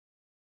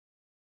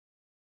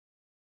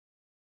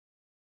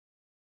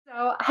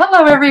So,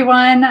 hello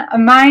everyone.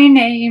 My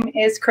name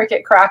is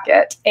Cricket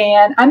Crockett,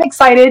 and I'm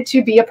excited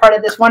to be a part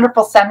of this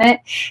wonderful summit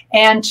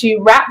and to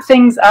wrap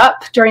things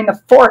up during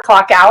the 4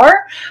 o'clock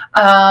hour.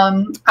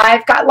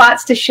 I've got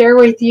lots to share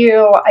with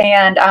you,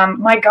 and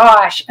my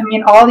gosh, I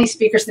mean, all these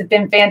speakers have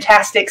been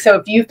fantastic. So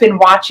if you've been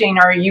watching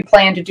or you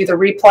plan to do the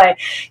replay,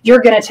 you're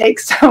going to take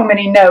so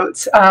many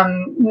notes.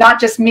 Not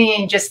just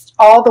me, just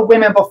all the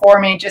women before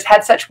me just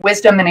had such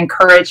wisdom and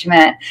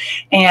encouragement,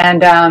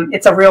 and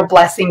it's a real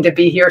blessing to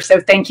be here. So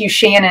thank you,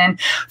 Shannon,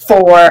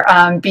 for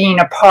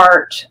being a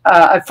part,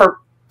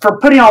 for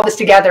putting all this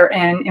together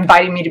and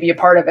inviting me to be a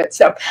part of it.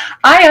 So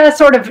I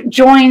sort of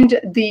joined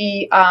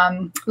the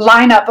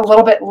lineup a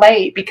little bit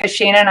late because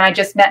Shannon and I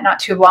just met not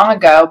too long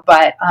ago,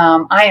 but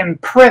I am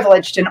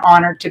privileged and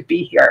honored to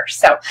be here.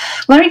 So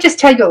let me just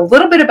tell you a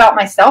little bit about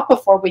myself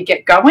before we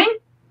get going.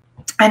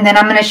 And then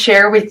I'm going to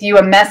share with you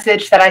a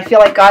message that I feel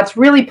like God's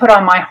really put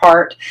on my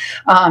heart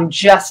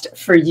just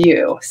for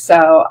you.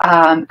 So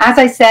as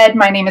I said,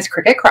 my name is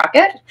Cricket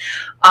Crockett.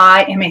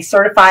 I am a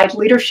certified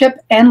leadership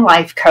and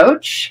life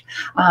coach.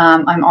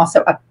 I'm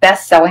also a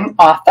best-selling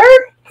author.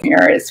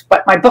 Here is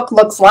what my book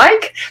looks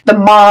like, The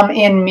Mom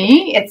in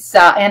Me. It's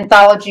an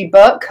anthology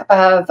book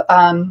of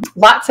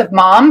lots of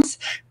moms.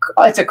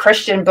 It's a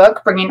Christian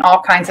book bringing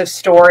all kinds of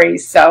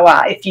stories. So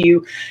if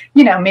you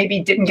maybe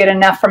didn't get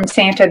enough from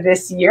Santa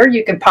this year,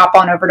 you can pop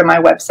on over to my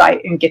website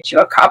and get you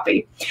a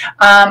copy.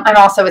 I'm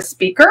also a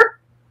speaker,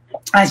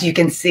 as you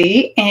can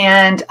see,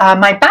 and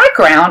my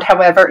background,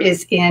 however,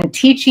 is in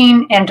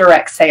teaching and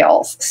direct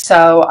sales.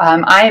 So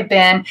I have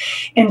been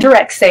in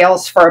direct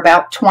sales for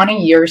about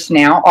 20 years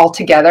now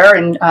altogether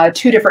in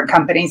 2 different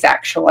companies,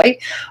 actually.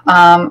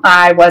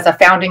 I was a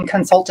founding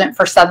consultant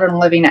for Southern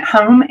Living at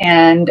Home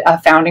and a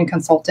founding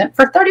consultant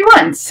for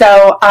 31.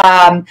 So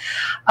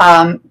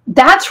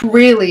that's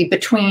really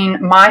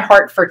between my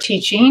heart for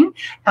teaching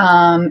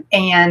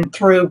and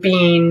through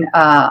being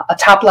a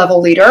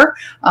top-level leader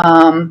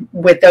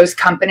with those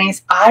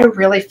companies. I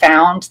really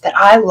found that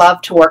I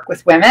love to work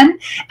with women,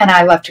 and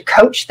I love to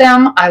coach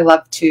them. I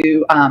love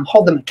to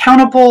hold them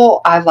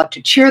accountable. I love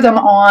to cheer them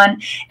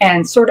on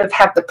and sort of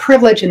have the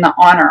privilege and the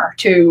honor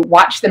to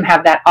watch them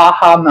have that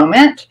aha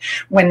moment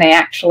when they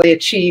actually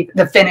achieve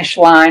the finish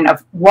line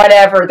of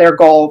whatever their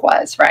goal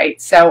was,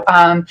 right? So,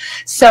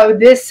 so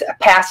this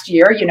past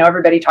year,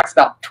 everybody talks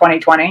about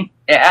 2020.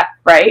 Yeah,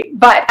 right.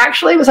 But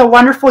actually, it was a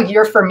wonderful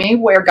year for me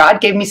where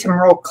God gave me some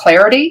real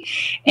clarity,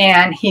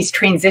 and He's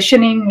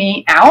transitioning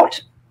me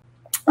out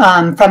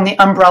from the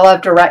umbrella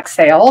of direct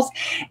sales,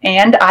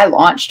 and I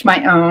launched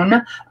my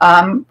own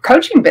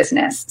coaching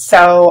business.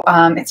 So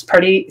it's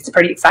pretty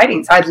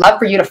exciting. So I'd love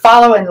for you to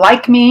follow and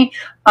like me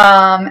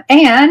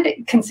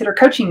and consider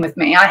coaching with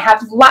me. I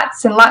have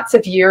lots and lots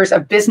of years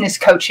of business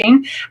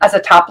coaching as a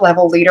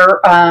top-level leader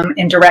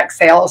in direct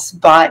sales,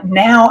 but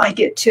now I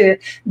get to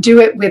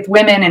do it with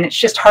women, and it's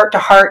just heart to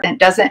heart, and it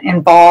doesn't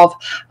involve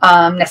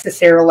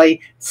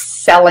necessarily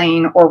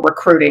selling or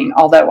recruiting,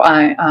 although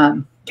I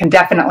can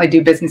definitely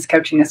do business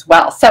coaching as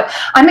well. So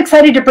I'm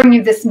excited to bring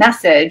you this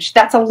message.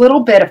 That's a little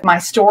bit of my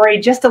story,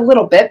 just a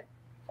little bit.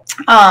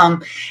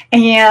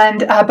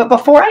 But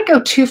before I go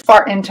too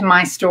far into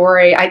my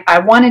story, I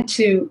wanted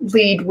to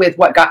lead with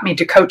what got me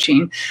to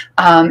coaching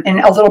and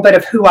a little bit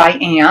of who I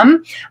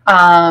am.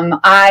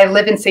 I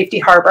live in Safety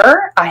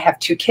Harbor. I have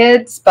 2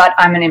 kids, but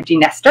I'm an empty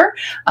nester.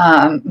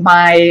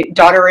 My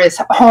daughter is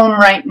home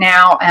right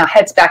now and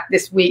heads back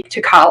this week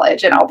to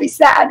college, and I'll be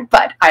sad,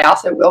 but I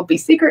also will be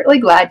secretly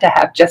glad to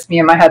have just me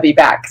and my hubby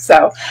back.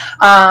 So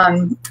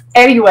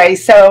anyway,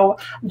 so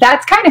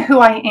that's kind of who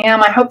I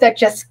am. I hope that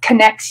just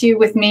connects you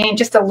with me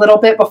just a little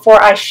bit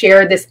before I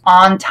share this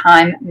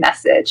on-time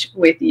message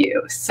with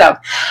you. So,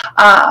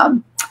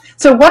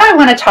 so what I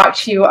want to talk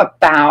to you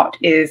about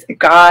is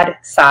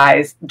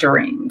God-sized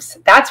dreams.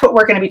 That's what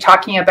we're going to be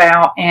talking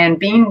about, and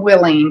being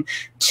willing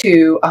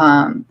to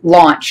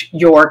launch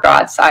your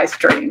God-sized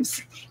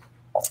dreams.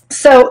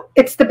 So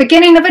it's the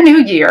beginning of a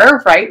new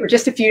year, right? We're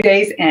just a few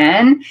days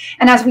in.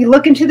 And as we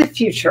look into the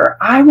future,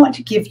 I want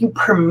to give you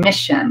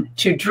permission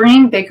to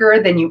dream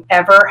bigger than you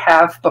ever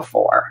have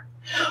before.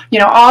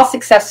 All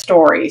success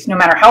stories, no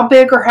matter how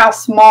big or how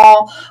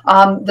small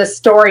the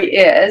story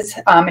is,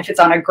 if it's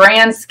on a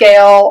grand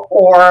scale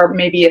or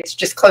maybe it's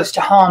just close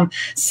to home,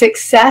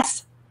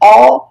 success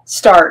all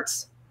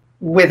starts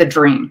with a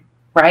dream,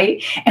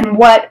 right? And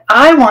what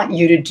I want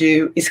you to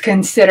do is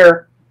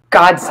consider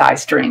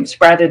God-sized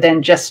dreams rather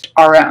than just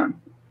our own.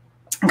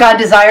 God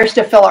desires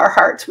to fill our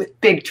hearts with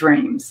big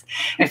dreams.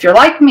 And if you're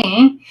like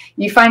me,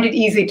 you find it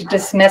easy to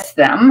dismiss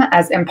them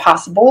as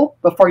impossible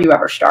before you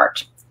ever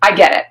start. I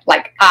get it.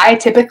 Like, I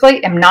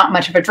typically am not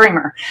much of a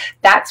dreamer.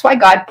 That's why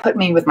God put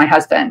me with my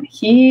husband.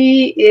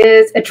 He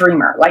is a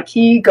dreamer. Like,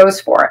 he goes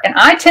for it. And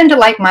I tend to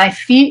like my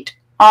feet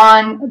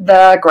on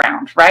the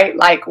ground, right?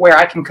 Like where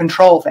I can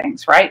control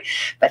things, right?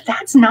 But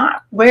that's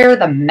not where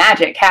the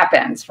magic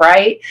happens,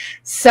 right?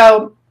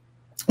 So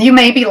You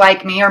may be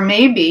like me, or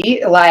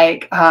maybe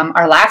like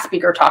our last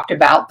speaker talked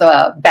about,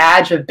 the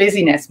badge of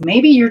busyness.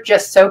 Maybe you're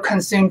just so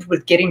consumed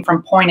with getting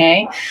from point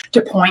A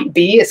to point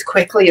B as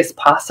quickly as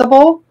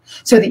possible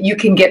so that you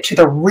can get to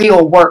the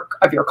real work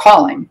of your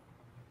calling.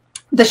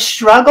 The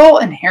struggle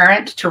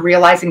inherent to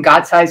realizing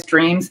God-sized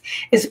dreams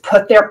is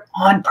put there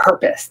on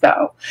purpose,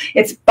 though.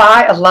 It's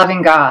by a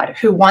loving God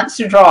who wants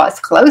to draw us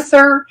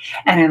closer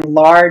and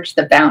enlarge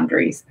the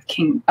boundaries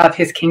of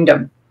his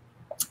kingdom.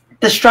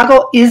 The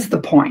struggle is the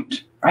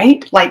point,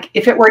 right? Like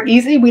if it were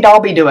easy, we'd all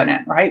be doing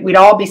it, right? We'd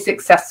all be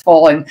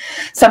successful in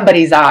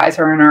somebody's eyes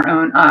or in our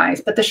own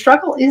eyes. But the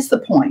struggle is the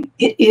point.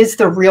 It is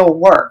the real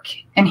work.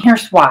 And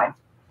here's why.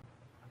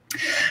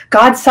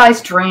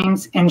 God-sized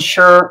dreams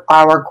ensure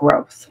our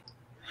growth.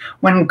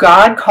 When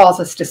God calls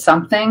us to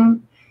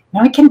something,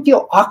 it can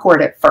feel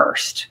awkward at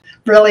first,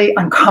 really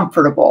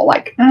uncomfortable.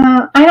 Like,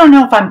 I don't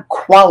know if I'm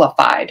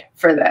qualified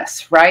for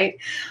this, right?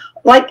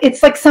 Like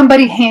it's like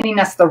somebody handing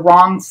us the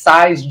wrong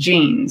size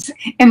jeans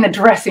in the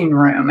dressing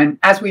room. And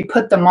as we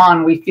put them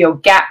on, we feel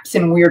gaps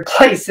in weird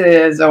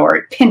places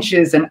or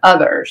pinches in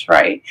others,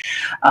 right?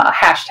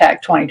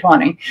 Hashtag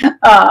 2020.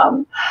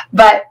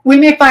 But we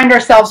may find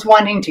ourselves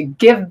wanting to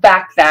give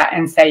back that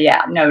and say,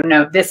 yeah,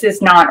 no, this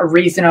is not a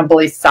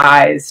reasonably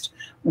sized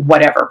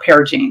whatever pair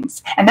of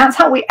jeans. And that's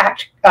how we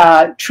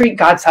treat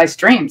God-sized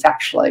dreams,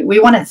 actually. We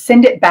want to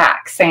send it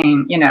back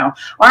saying, all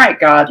right,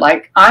 God,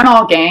 like I'm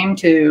all game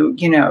to,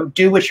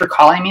 do what you're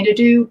calling me to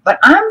do, but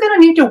I'm going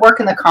to need to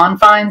work in the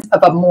confines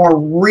of a more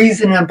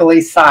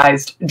reasonably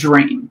sized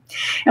dream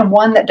and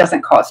one that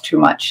doesn't cause too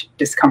much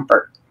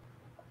discomfort.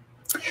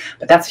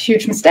 But that's a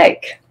huge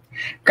mistake.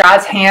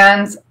 God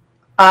hands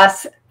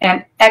us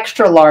an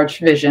extra large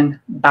vision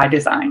by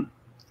design.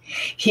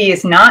 He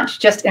is not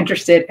just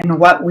interested in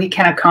what we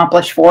can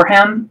accomplish for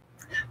him,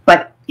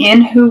 but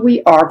in who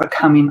we are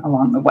becoming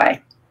along the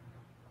way.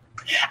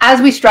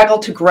 As we struggle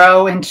to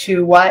grow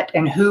into what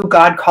and who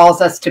God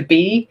calls us to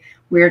be,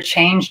 we are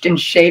changed and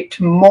shaped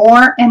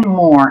more and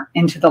more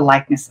into the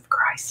likeness of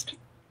Christ.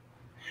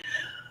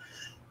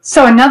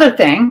 So another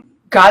thing,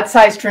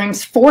 God-sized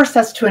dreams force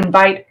us to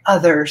invite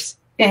others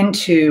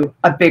into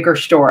a bigger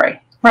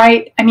story,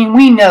 right? I mean,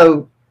 we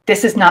know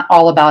this is not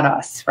all about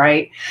us,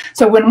 right?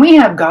 So when we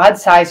have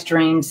God-sized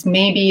dreams,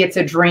 maybe it's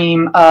a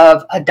dream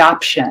of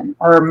adoption,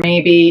 or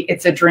maybe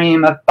it's a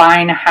dream of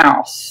buying a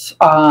house.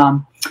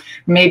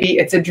 Maybe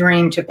it's a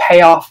dream to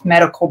pay off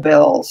medical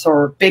bills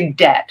or big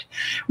debt.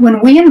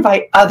 When we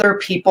invite other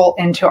people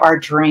into our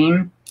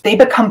dream, they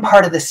become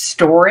part of the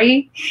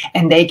story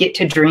and they get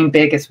to dream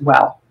big as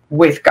well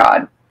with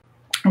God.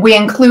 We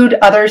include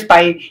others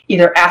by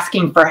either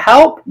asking for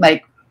help,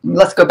 like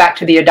let's go back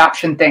to the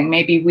adoption thing.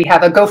 Maybe we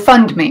have a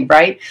GoFundMe,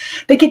 right?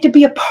 They get to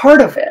be a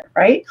part of it,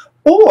 right?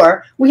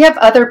 Or we have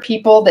other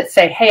people that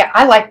say, hey,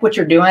 I like what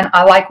you're doing.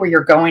 I like where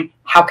you're going.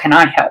 How can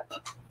I help?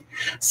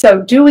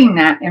 So doing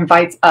that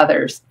invites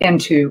others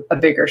into a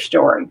bigger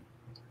story.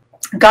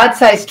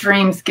 God-sized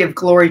dreams give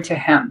glory to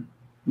him,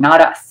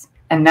 not us.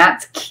 And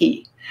that's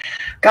key.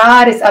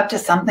 God is up to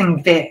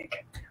something big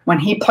when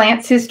he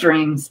plants his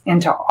dreams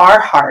into our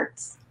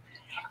hearts,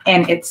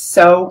 and it's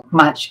so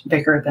much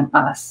bigger than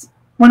us.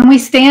 When we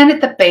stand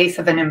at the base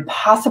of an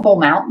impossible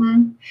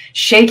mountain,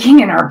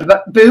 shaking in our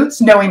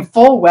boots, knowing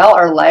full well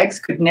our legs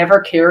could never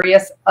carry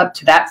us up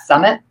to that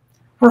summit,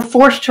 we're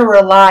forced to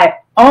rely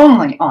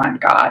only on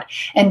God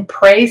and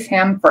praise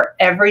him for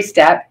every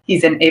step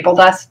he's enabled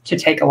us to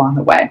take along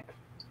the way.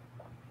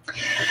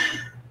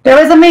 There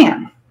was a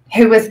man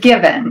who was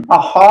given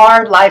a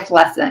hard life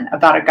lesson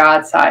about a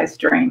God-sized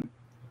dream.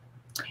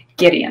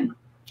 Gideon.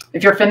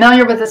 If you're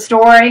familiar with the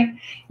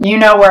story, you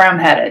know where I'm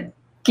headed.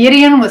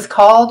 Gideon was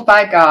called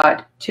by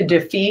God to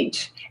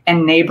defeat a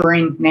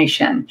neighboring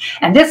nation.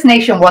 And this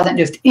nation wasn't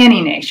just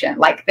any nation.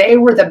 Like they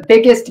were the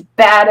biggest,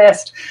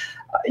 baddest,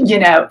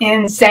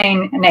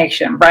 insane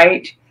nation,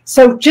 right?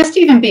 So just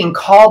even being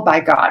called by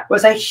God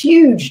was a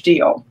huge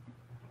deal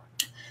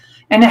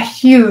and a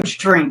huge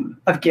dream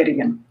of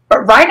Gideon.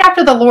 But right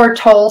after the Lord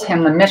told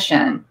him the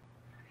mission,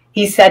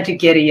 he said to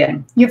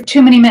Gideon, you have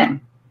too many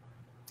men.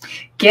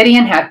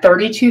 Gideon had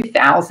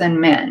 32,000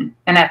 men.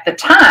 And at the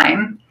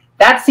time,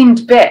 that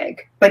seemed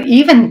big, but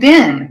even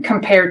then,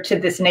 compared to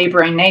this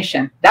neighboring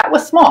nation, that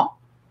was small.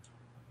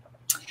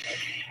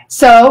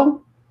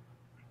 So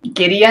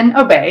Gideon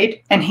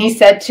obeyed, and he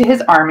said to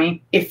his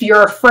army, if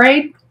you're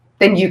afraid,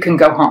 then you can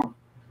go home.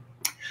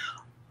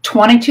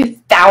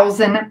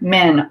 22,000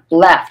 men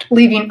left,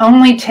 leaving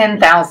only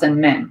 10,000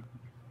 men.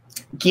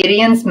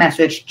 Gideon's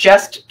message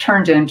just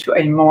turned into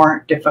a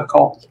more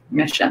difficult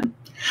mission.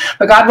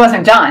 But God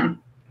wasn't done.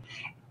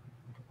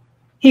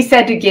 He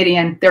said to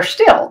Gideon, there's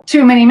still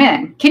too many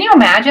men. Can you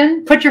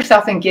imagine? Put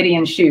yourself in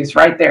Gideon's shoes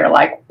right there.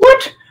 Like,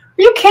 what?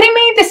 Are you kidding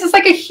me? This is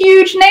like a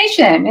huge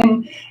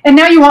nation. And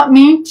now you want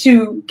me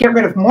to get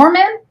rid of more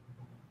men?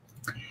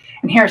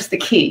 And here's the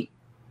key.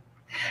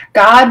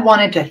 God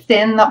wanted to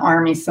thin the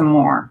army some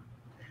more.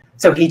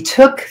 So he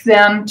took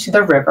them to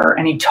the river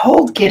and he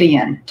told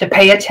Gideon to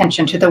pay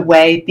attention to the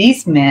way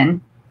these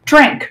men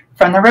drank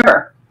from the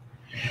river.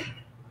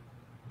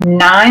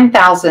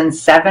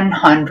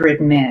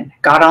 9,700 men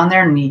got on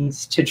their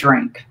knees to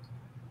drink,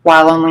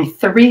 while only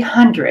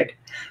 300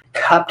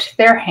 cupped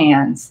their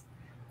hands,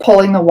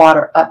 pulling the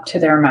water up to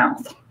their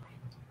mouth.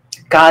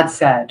 God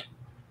said,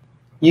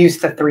 use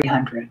the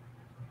 300.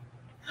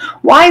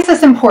 Why is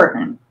this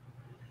important?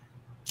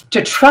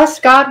 To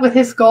trust God with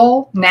his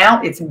goal,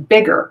 now it's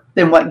bigger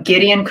than what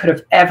Gideon could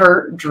have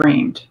ever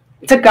dreamed.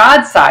 It's a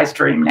God-sized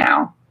dream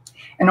now.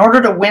 In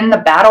order to win the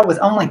battle with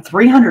only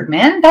 300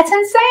 men? That's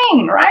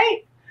insane,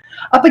 right?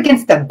 Up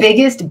against the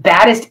biggest,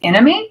 baddest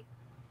enemy?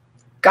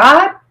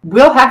 God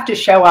will have to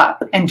show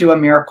up and do a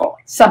miracle,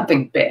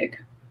 something big.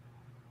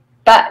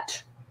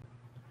 But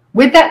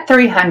with that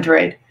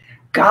 300,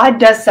 God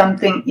does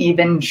something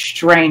even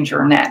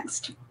stranger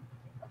next.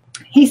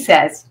 He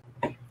says,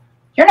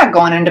 you're not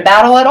going into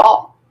battle at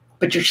all,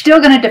 but you're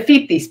still going to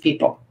defeat these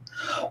people.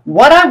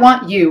 What I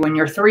want you and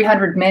your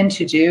 300 men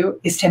to do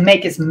is to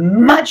make as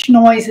much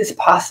noise as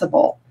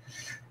possible,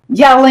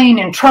 yelling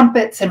and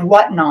trumpets and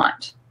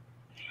whatnot.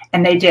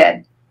 And they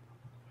did.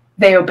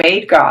 They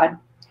obeyed God,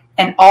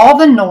 and all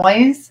the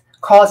noise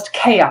caused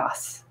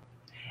chaos.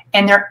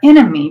 And their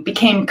enemy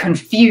became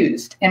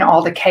confused in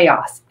all the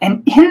chaos.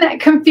 And in that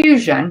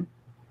confusion,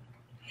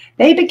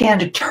 they began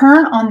to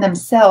turn on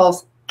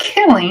themselves,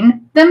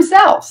 killing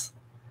themselves.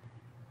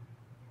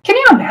 Can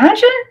you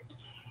imagine?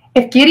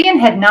 If Gideon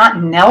had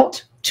not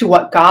knelt to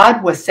what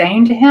God was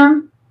saying to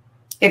him,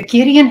 if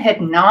Gideon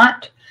had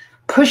not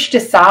pushed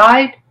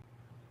aside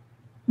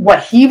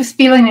what he was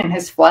feeling in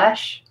his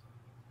flesh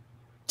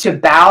to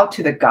bow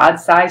to the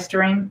God-sized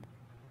dream,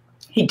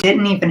 he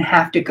didn't even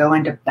have to go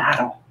into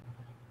battle,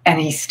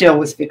 and he still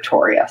was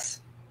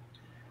victorious.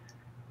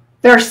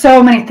 There are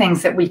so many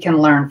things that we can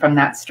learn from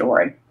that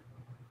story.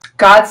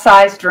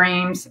 God-sized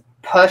dreams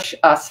push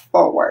us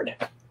forward.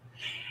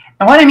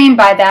 And what I mean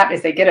by that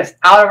is they get us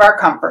out of our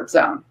comfort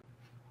zone.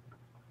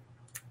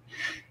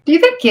 Do you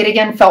think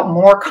Gideon felt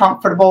more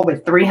comfortable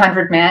with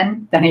 300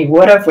 men than he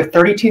would have with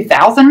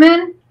 32,000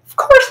 men? Of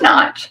course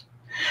not.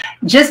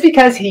 Just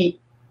because he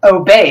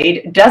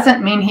obeyed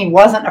doesn't mean he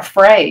wasn't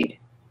afraid.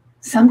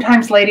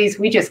 Sometimes, ladies,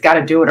 we just got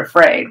to do it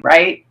afraid,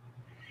 right?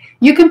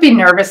 You can be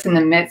nervous in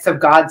the midst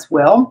of God's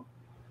will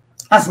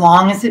as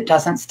long as it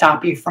doesn't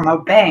stop you from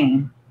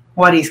obeying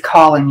what he's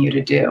calling you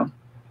to do.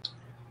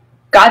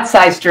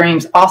 God-sized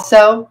dreams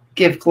also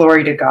give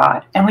glory to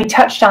God, and we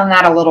touched on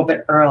that a little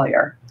bit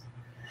earlier.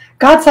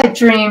 God-sized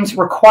dreams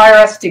require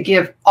us to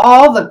give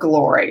all the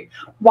glory.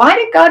 Why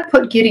did God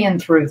put Gideon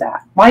through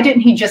that? Why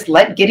didn't he just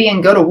let Gideon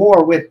go to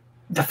war with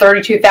the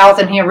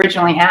 32,000 he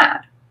originally had?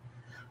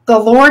 The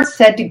Lord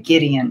said to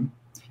Gideon,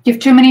 you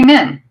have too many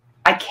men.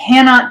 I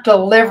cannot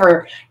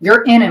deliver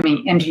your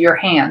enemy into your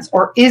hands,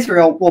 or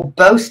Israel will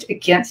boast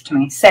against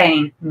me,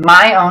 saying,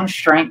 my own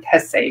strength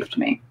has saved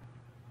me.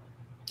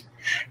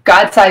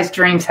 God-sized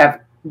dreams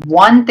have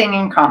one thing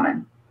in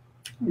common.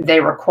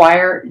 They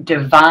require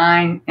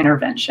divine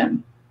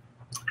intervention.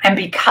 And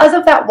because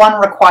of that one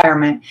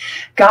requirement,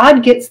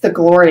 God gets the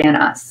glory in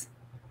us.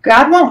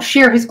 God won't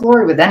share his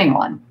glory with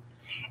anyone,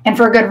 and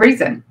for a good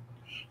reason.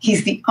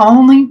 He's the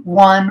only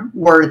one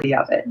worthy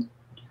of it.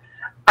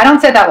 I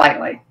don't say that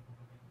lightly.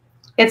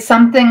 It's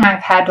something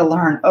I've had to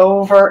learn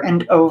over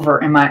and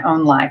over in my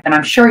own life, and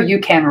I'm sure you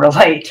can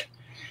relate.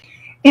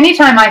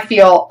 Anytime I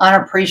feel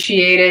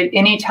unappreciated,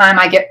 anytime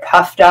I get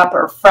puffed up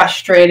or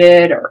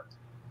frustrated or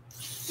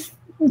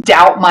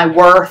doubt my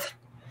worth,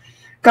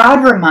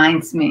 God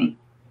reminds me,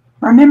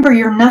 remember,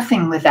 you're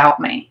nothing without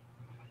me,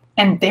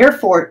 and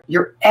therefore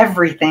you're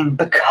everything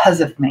because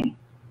of me.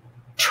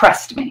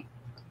 Trust me.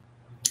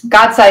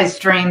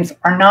 God-sized dreams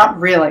are not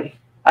really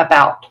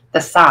about the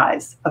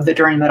size of the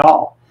dream at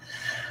all,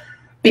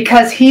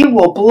 because he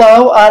will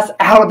blow us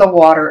out of the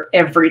water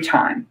every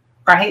time.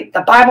 Right?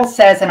 The Bible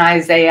says in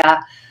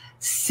Isaiah,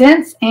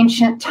 since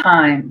ancient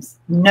times,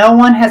 no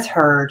one has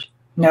heard,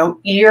 no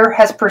ear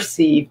has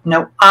perceived,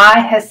 no eye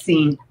has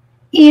seen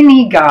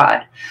any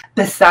God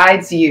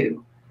besides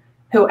you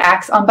who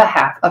acts on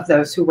behalf of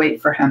those who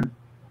wait for him.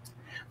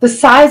 The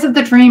size of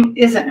the dream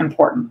isn't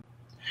important.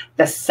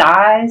 The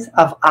size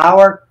of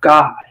our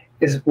God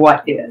is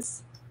what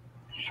is.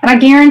 And I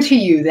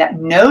guarantee you that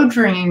no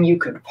dream you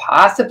could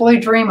possibly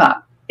dream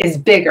up is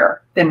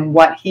bigger than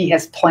what he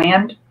has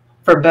planned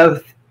for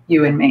both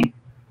you and me.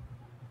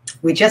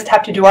 We just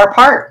have to do our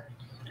part.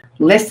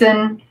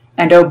 Listen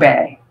and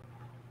obey.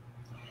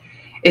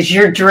 Is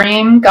your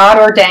dream God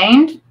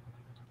ordained?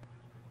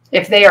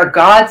 If they are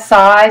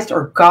God-sized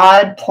or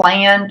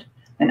God-planned,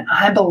 then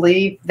I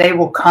believe they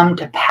will come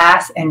to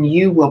pass and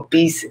you will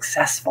be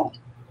successful.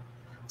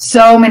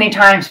 So many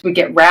times we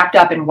get wrapped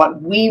up in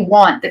what we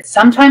want that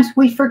sometimes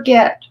we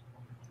forget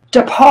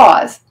to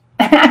pause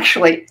and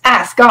actually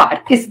ask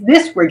God, is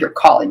this where you're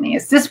calling me?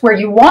 Is this where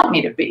you want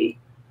me to be?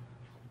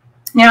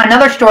 You know,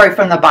 another story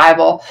from the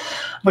Bible,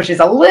 which is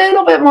a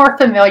little bit more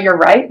familiar,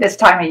 right, this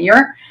time of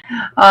year,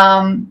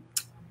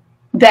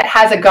 that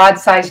has a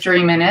God-sized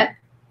dream in it,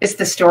 is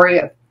the story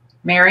of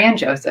Mary and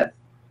Joseph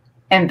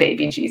and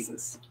baby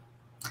Jesus.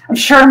 I'm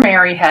sure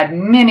Mary had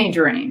many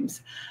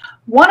dreams,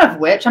 one of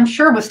which I'm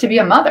sure was to be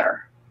a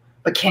mother.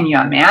 But can you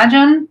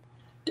imagine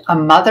a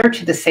mother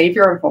to the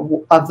Savior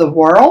of the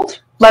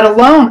world, let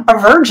alone a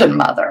virgin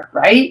mother,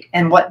 right?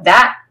 And what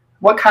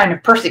kind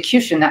of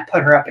persecution that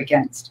put her up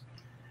against?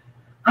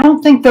 I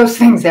don't think those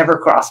things ever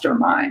crossed her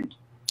mind.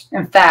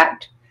 In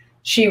fact,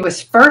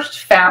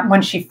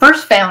 when she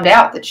first found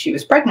out that she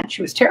was pregnant,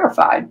 she was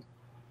terrified.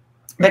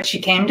 But she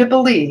came to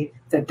believe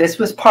that this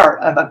was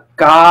part of a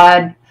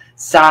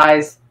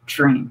God-sized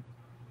dream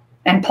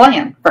and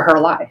plan for her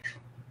life,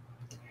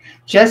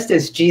 just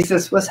as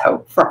Jesus was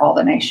hope for all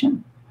the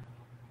nation.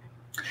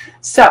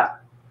 So,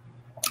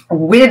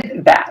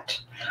 with that,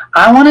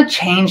 I want to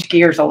change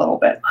gears a little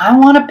bit. I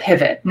want to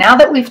pivot. Now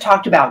that we've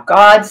talked about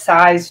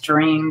God-sized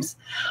dreams,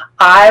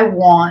 I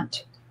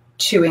want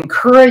to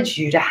encourage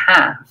you to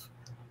have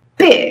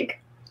big,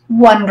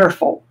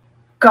 wonderful,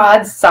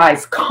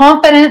 God-sized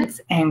confidence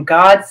and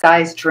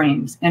God-sized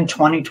dreams in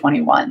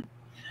 2021.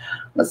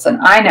 Listen,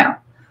 I know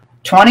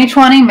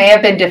 2020 may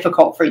have been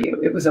difficult for you.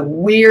 It was a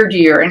weird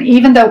year. And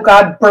even though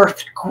God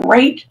birthed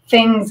great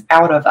things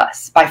out of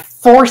us by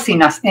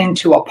forcing us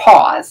into a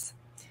pause,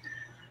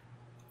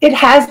 it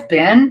has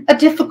been a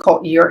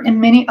difficult year in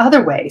many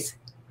other ways.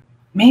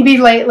 Maybe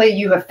lately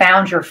you have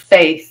found your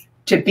faith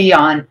to be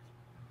on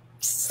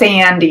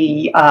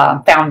sandy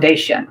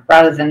foundation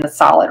rather than the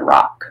solid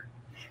rock.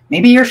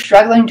 Maybe you're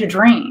struggling to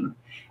dream.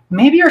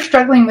 Maybe you're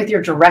struggling with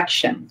your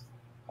direction.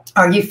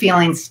 Are you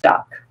feeling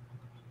stuck?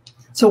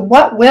 So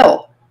what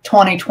will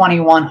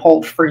 2021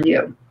 hold for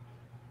you?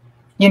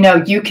 You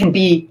know, you can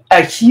be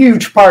a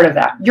huge part of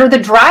that. You're the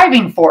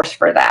driving force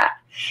for that.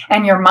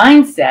 And your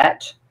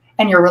mindset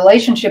and your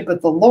relationship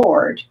with the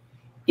Lord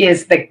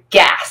is the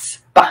gas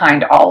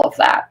behind all of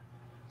that.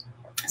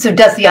 So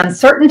does the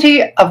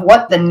uncertainty of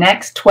what the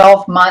next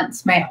 12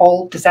 months may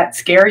hold, does that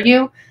scare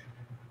you?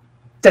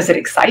 Does it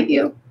excite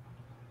you?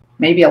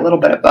 Maybe a little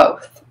bit of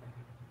both.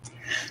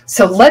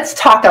 So let's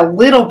talk a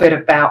little bit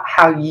about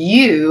how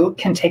you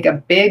can take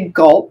a big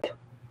gulp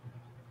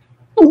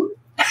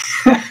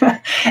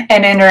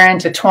and enter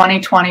into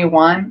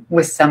 2021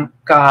 with some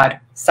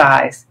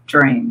God-sized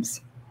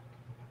dreams.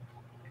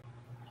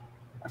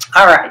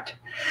 All right,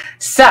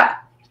 so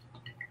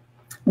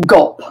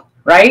GULP,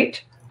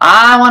 right?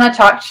 I want to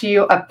talk to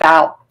you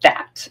about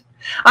that.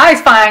 I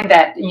always find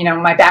that, you know,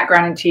 my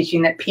background in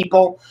teaching, that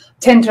people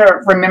tend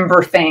to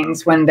remember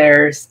things when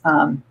there's,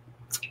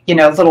 you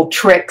know, little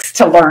tricks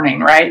to learning,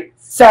 right?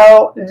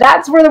 So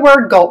that's where the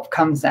word GULP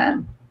comes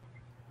in.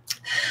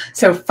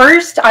 So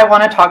first, I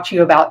want to talk to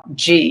you about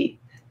G.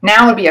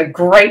 Now would be a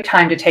great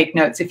time to take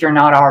notes if you're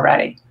not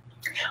already.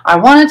 I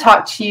want to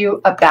talk to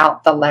you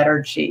about the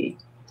letter G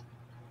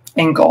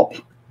in GULP.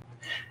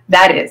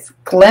 That is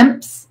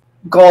glimpse,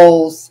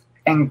 goals,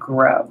 and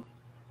grow.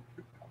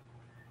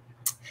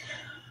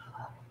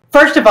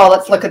 First of all,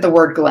 let's look at the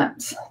word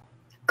glimpse.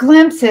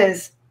 Glimpse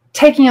is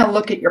taking a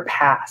look at your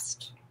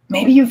past.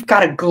 Maybe you've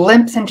got a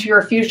glimpse into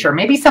your future.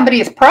 Maybe somebody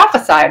has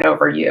prophesied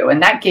over you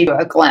and that gave you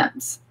a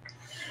glimpse.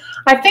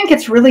 I think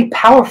it's really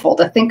powerful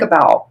to think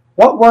about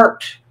what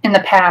worked in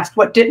the past,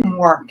 what didn't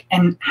work,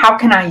 and how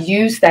can I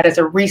use that as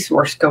a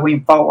resource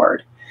going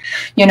forward.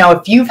 You know,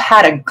 if you've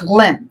had a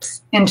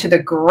glimpse into the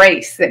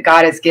grace that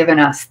God has given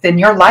us, then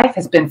your life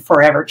has been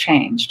forever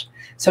changed.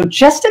 So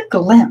just a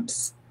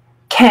glimpse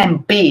can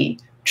be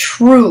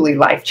truly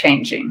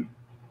life-changing.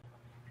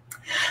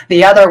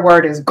 The other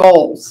word is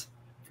goals,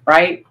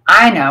 right?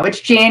 I know it's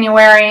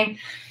January.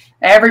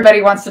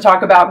 Everybody wants to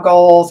talk about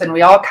goals, and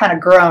we all kind of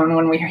groan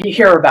when we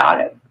hear about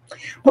it.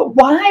 But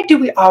why do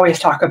we always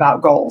talk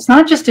about goals?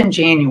 Not just in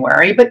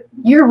January, but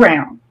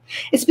year-round.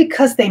 It's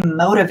because they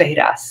motivate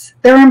us.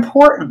 They're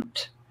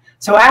important.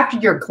 So after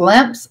your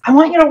glimpse, I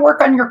want you to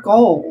work on your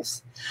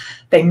goals.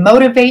 They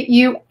motivate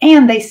you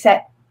and they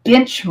set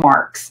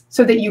benchmarks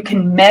so that you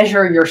can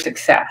measure your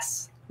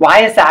success.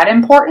 Why is that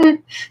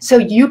important? So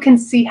you can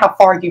see how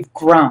far you've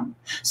grown.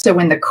 So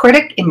when the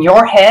critic in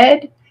your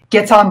head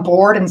gets on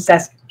board and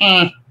says,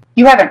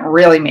 you haven't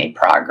really made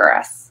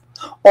progress.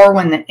 Or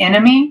when the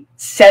enemy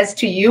says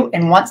to you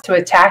and wants to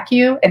attack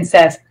you and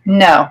says,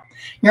 no,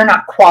 you're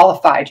not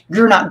qualified.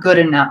 You're not good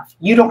enough.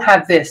 You don't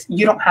have this.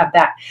 You don't have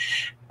that.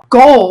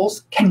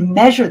 Goals can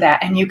measure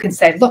that. And you can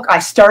say, look, I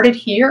started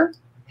here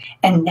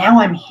and now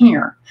I'm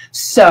here.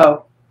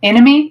 So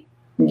enemy,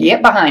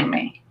 get behind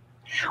me.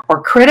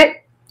 Or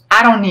critic,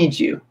 I don't need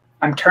you.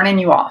 I'm turning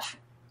you off.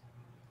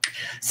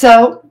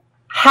 So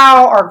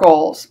how are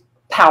goals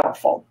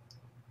powerful?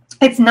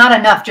 It's not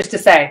enough just to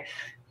say,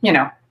 you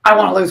know, I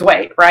want to lose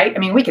weight, right? I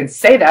mean, we can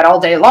say that all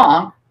day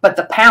long, but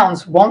the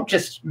pounds won't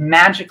just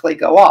magically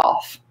go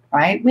off,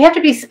 right? We have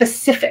to be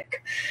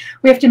specific.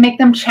 We have to make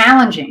them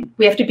challenging.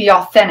 We have to be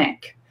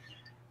authentic.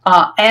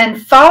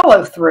 And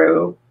follow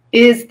through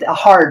is the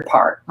hard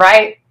part,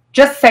 right?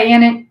 Just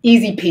saying it,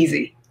 easy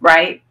peasy,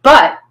 right?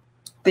 But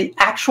the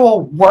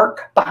actual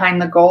work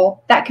behind the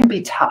goal, that can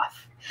be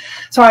tough.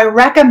 So I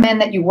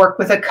recommend that you work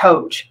with a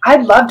coach.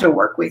 I'd love to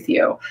work with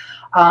you.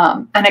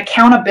 An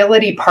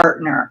accountability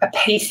partner, a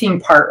pacing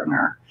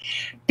partner,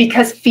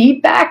 because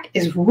feedback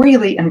is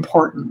really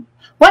important.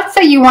 Let's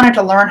say you wanted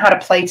to learn how to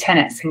play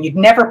tennis and you'd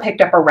never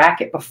picked up a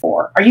racket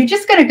before. Are you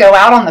just going to go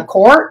out on the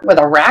court with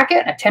a racket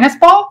and a tennis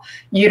ball?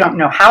 You don't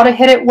know how to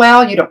hit it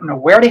well. You don't know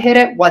where to hit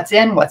it, what's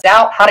in, what's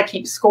out, how to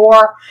keep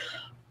score.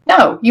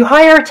 No, you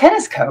hire a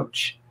tennis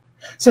coach.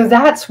 So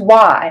that's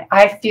why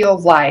I feel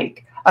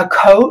like a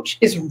coach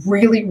is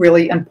really,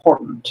 really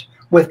important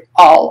with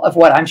all of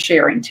what I'm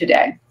sharing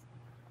today.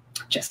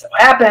 Just so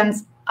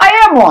happens, I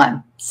am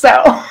one.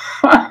 So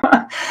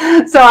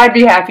I'd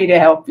be happy to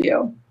help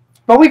you.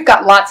 But we've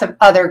got lots of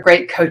other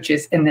great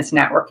coaches in this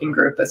networking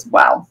group as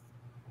well.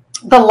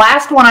 The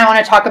last one I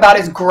want to talk about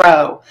is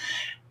grow.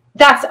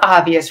 That's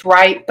obvious,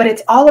 right? But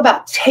it's all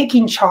about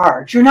taking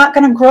charge. You're not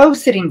going to grow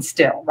sitting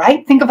still,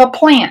 right? Think of a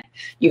plant.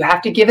 You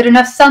have to give it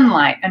enough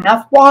sunlight,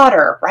 enough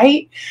water,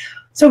 right?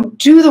 So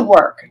do the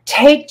work,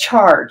 take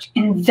charge,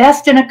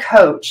 invest in a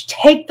coach,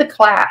 take the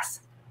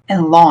class,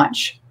 and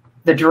launch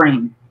the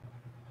dream.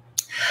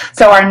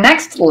 So our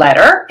next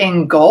letter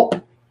in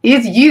GULP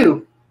is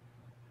U.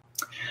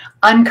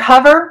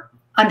 Uncover,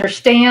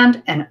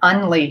 understand, and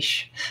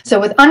unleash.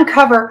 So with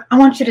uncover, I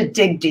want you to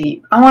dig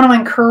deep. I want to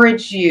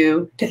encourage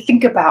you to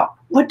think about,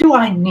 what do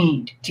I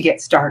need to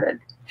get started?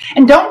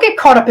 And don't get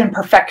caught up in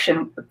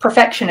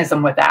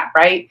perfectionism with that,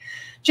 right?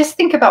 Just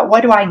think about,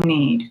 what do I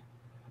need?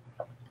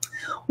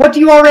 What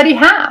do you already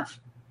have?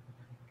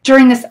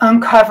 During this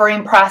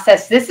uncovering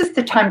process, this is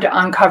the time to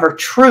uncover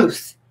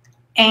truth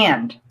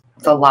and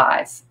the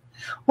lies.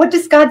 What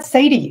does God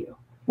say to you?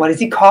 What is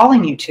He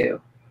calling you to?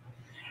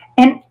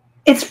 And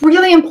it's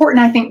really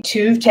important, I think,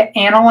 too, to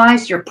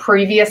analyze your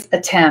previous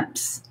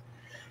attempts.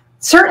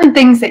 Certain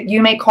things that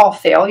you may call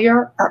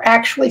failure are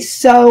actually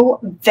so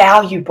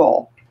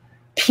valuable.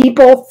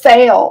 People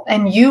fail,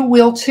 and you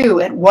will too,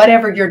 at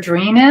whatever your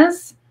dream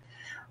is.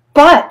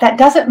 But that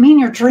doesn't mean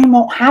your dream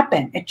won't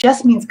happen. It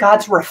just means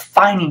God's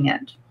refining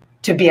it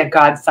to be a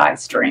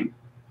God-sized dream.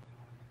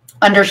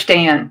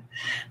 Understand,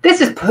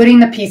 this is putting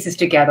the pieces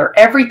together.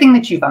 Everything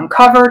that you've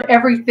uncovered,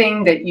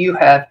 everything that you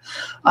have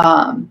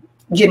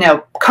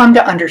come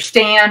to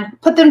understand,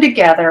 put them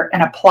together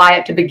and apply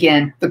it to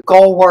begin the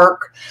goal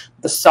work,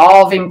 the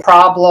solving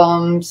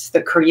problems,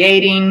 the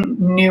creating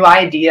new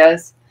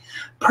ideas.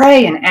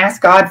 Pray and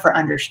ask God for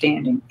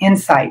understanding,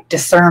 insight,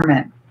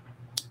 discernment.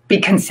 Be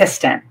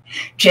consistent.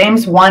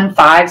 James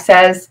 1:5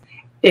 says,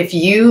 if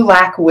you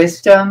lack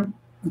wisdom,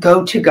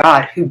 go to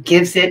God who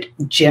gives it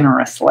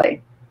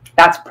generously.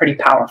 That's pretty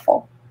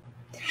powerful.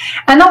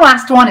 And the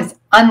last one is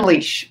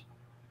unleash.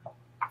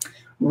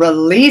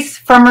 Release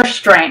from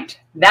restraint.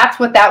 That's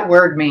what that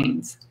word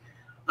means.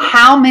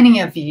 How many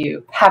of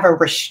you have a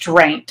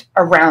restraint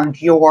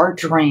around your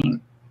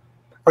dream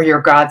or your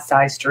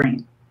God-sized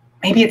dream?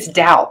 Maybe it's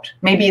doubt.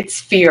 Maybe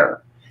it's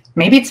fear.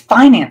 Maybe it's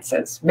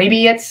finances.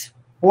 Maybe it's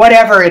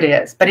whatever it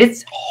is, but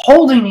it's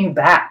holding you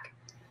back.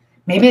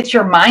 Maybe it's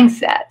your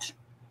mindset.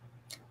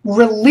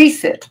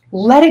 Release it.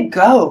 Let it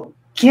go.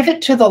 Give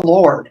it to the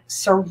Lord.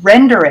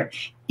 Surrender it.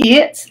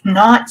 It's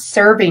not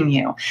serving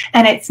you,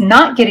 and it's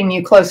not getting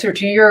you closer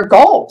to your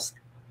goals,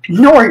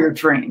 nor your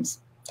dreams.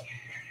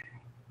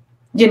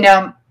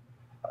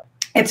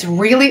 It's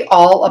really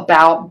all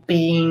about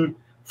being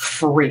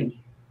free.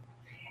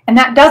 And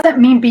that doesn't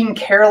mean being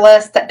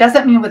careless. That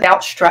doesn't mean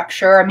without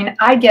structure. I mean,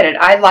 I get it.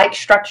 I like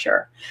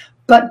structure.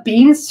 But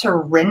being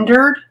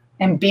surrendered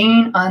and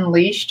being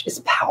unleashed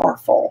is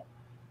powerful.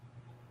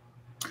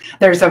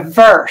 There's a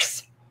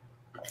verse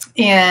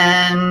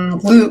in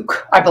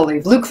Luke, I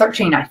believe, Luke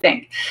 13, I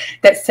think,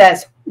 that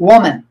says,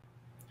 woman,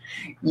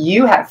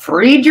 you have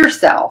freed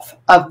yourself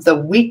of the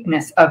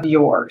weakness of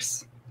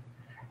yours.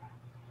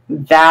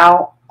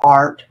 Thou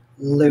art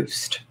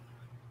loosed,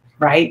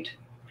 right?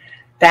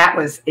 That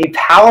was a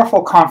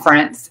powerful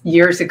conference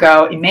years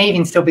ago. It may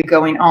even still be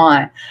going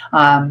on.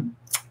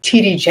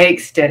 T.D.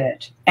 Jakes did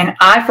it. And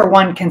I, for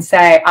one, can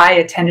say I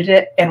attended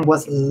it and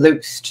was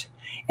loosed.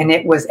 And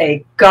it was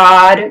a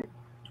God-ordained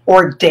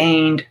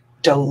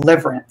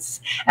deliverance.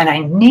 And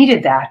I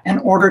needed that in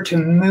order to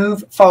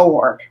move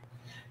forward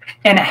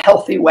in a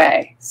healthy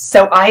way.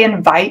 So I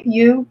invite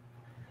you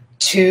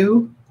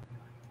to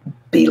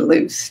be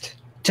loosed,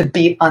 to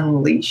be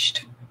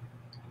unleashed.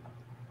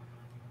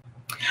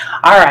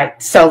 All right,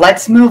 so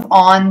let's move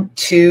on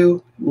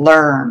to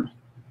learn.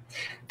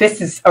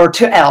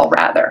 To L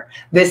rather.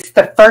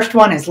 The first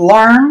one is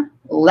learn,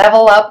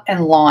 level up,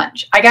 and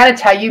launch. I got to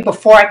tell you,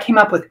 before I came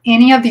up with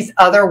any of these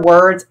other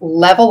words,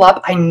 level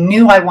up, I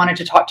knew I wanted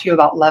to talk to you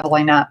about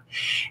leveling up.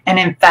 And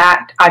in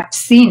fact, I've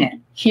seen it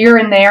here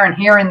and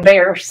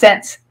there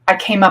since I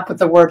came up with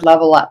the word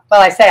level up. Well,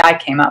 I say I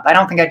came up. I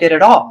don't think I did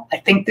at all. I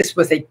think this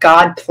was a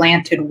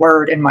God-planted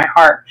word in my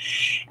heart.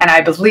 And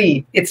I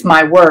believe it's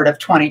my word of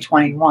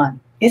 2021.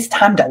 It's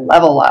time to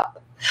level up.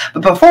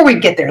 But before we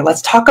get there,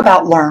 let's talk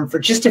about learn for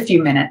just a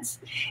few minutes.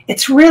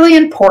 It's really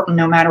important,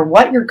 no matter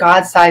what your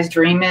God-sized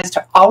dream is,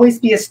 to always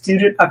be a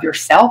student of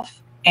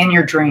yourself and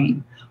your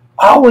dream.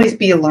 Always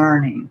be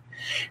learning.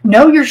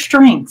 Know your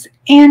strengths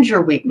and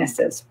your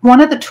weaknesses.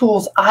 One of the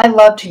tools I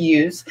love to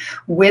use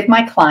with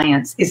my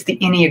clients is the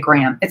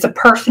Enneagram. It's a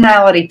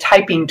personality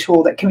typing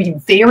tool that can be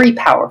very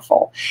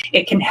powerful.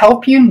 It can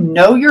help you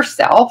know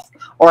yourself,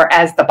 or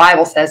as the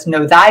Bible says,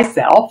 know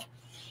thyself,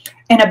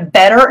 in a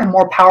better and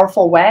more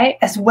powerful way,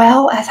 as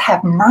well as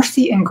have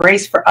mercy and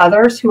grace for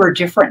others who are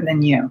different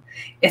than you.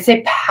 It's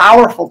a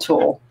powerful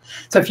tool.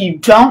 So if you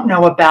don't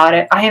know about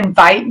it, I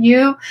invite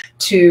you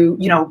to,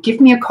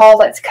 give me a call,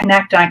 let's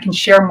connect, and I can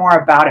share more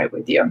about it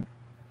with you.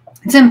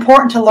 It's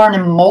important to learn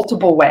in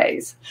multiple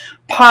ways: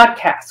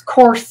 podcasts,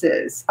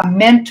 courses, a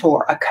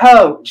mentor, a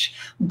coach,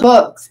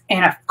 books,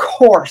 and of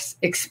course,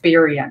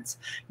 experience.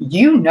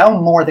 You know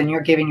more than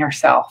you're giving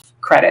yourself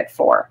credit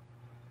for.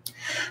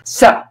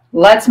 So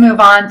let's move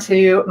on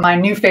to my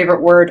new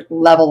favorite word,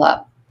 level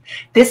up.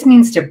 This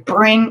means to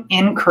bring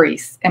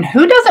increase. And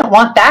who doesn't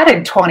want that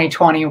in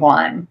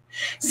 2021?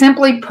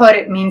 Simply put,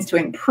 it means to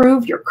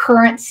improve your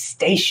current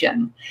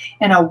station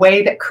in a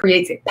way that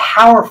creates a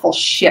powerful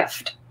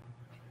shift.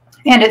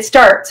 And it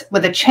starts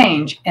with a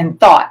change in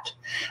thought,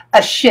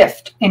 a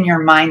shift in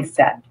your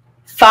mindset,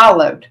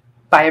 followed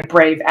by a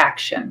brave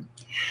action.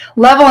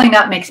 Leveling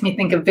up makes me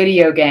think of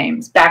video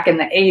games back in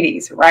the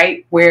 80s,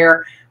 right?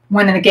 Where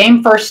when the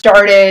game first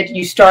started,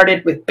 you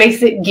started with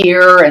basic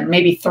gear and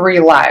maybe 3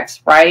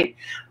 lives, right?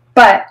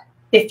 But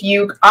if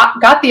you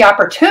got the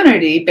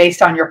opportunity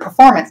based on your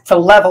performance to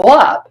level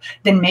up,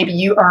 then maybe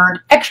you earned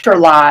extra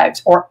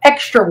lives or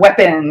extra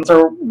weapons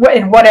or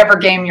in whatever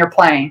game you're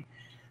playing.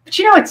 But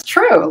it's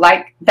true.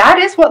 Like, that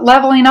is what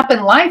leveling up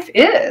in life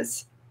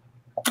is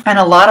in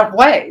a lot of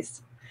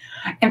ways.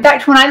 In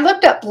fact, when I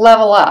looked up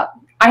level up,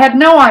 I had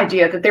no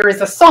idea that there is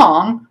a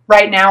song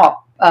right now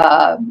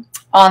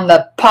on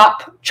the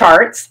pop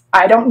charts.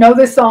 I don't know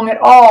this song at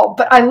all,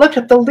 but I looked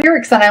at the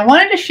lyrics and I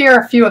wanted to share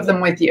a few of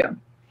them with you.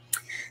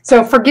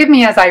 So forgive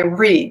me as I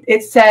read.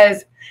 It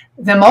says,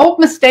 "Them old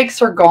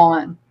mistakes are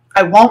gone.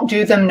 I won't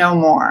do them no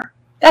more."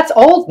 That's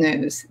old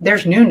news.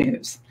 There's new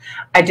news.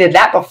 I did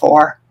that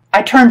before.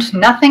 I turned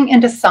nothing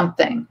into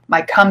something.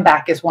 My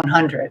comeback is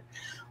 100.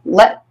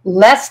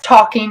 Less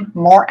talking,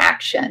 more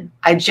action.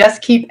 I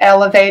just keep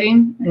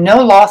elevating.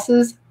 No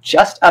losses,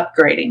 just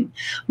upgrading.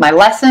 My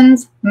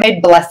lessons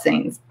made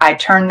blessings. I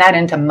turned that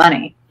into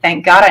money.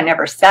 Thank God I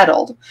never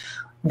settled.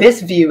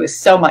 This view is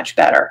so much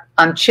better.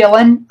 I'm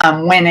chilling.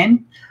 I'm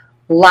winning.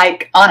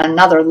 Like on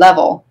another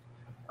level.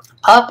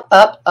 Up,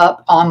 up,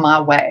 up on my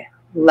way.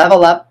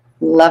 Level up,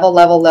 level,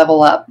 level,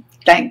 level up.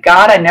 Thank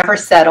God I never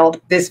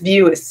settled. This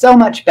view is so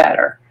much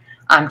better.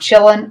 I'm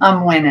chilling.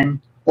 I'm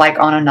winning. Like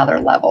on another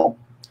level.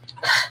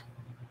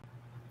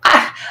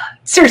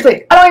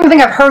 Seriously, I don't even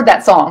think I've heard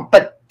that song,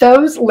 but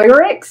those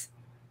lyrics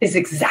is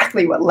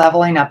exactly what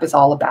leveling up is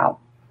all about.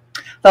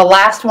 The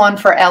last one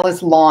for L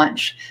is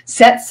launch.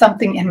 Set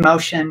something in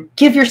motion.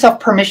 Give yourself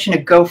permission to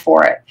go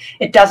for it.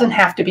 It doesn't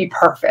have to be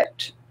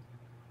perfect.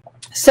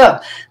 So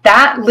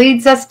that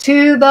leads us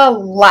to the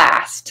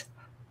last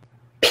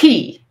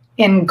P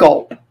in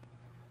GULP.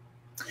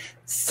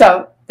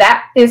 So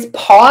that is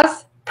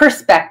pause,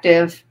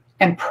 perspective,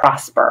 and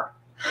prosper.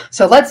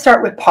 So let's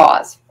start with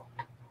pause.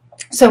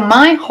 So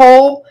my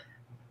whole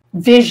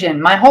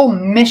vision, my whole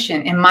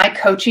mission in my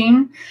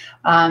coaching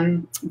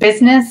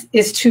business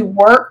is to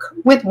work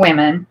with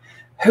women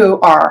who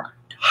are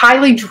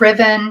highly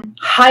driven,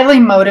 highly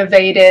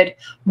motivated,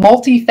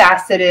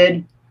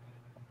 multifaceted,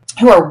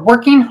 who are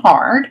working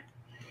hard,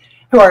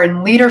 who are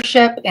in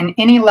leadership in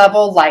any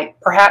level, like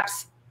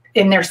perhaps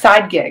in their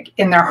side gig,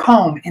 in their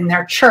home, in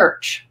their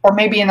church, or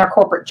maybe in their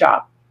corporate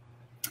job.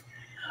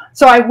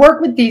 So I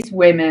work with these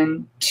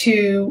women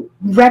to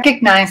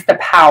recognize the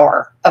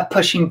power of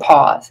pushing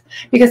pause,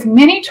 because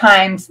many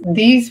times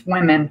these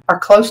women are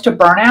close to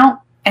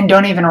burnout and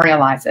don't even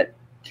realize it.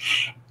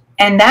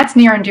 And that's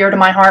near and dear to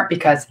my heart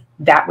because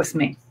that was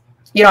me.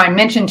 I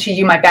mentioned to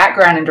you my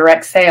background in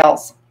direct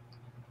sales.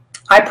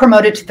 I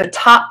promoted to the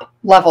top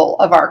level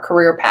of our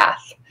career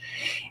path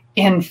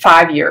in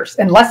 5 years,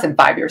 in less than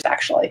 5 years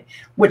actually,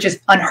 which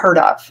is unheard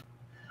of.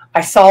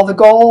 I saw the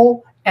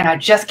goal and I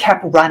just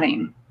kept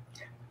running.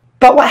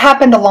 But what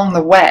happened along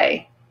the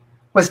way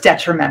was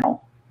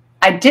detrimental.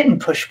 I didn't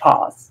push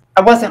pause.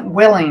 I wasn't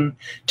willing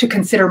to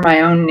consider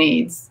my own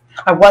needs.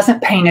 I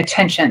wasn't paying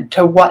attention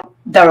to what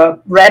the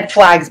red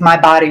flags my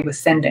body was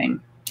sending.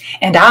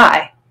 And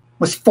I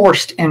was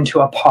forced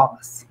into a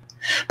pause.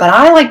 But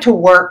I like to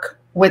work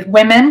with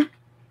women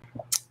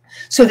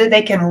so that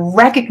they can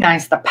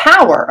recognize the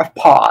power of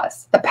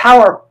pause, the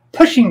power of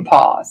pushing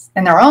pause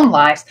in their own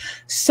lives,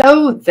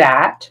 so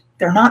that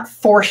they're not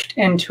forced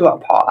into a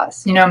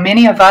pause.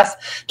 Many of us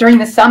during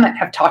the summit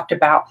have talked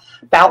about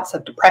bouts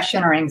of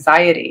depression or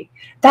anxiety.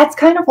 That's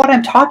kind of what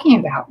I'm talking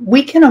about.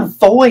 We can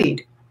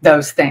avoid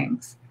those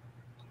things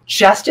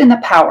just in the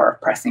power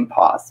of pressing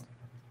pause.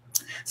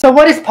 So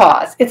what is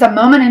pause? It's a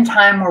moment in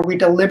time where we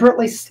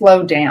deliberately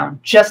slow down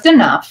just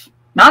enough,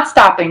 not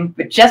stopping,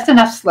 but just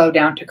enough slow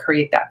down to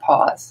create that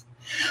pause.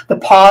 The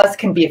pause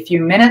can be a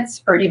few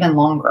minutes or even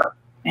longer.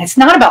 And it's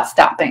not about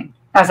stopping,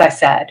 as I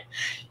said.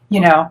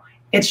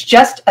 It's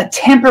just a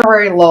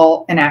temporary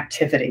lull in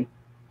activity.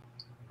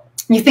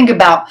 You think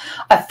about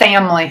a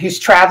family who's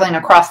traveling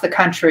across the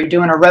country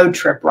doing a road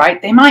trip,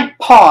 right? They might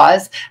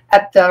pause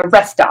at the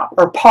rest stop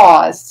or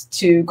pause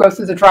to go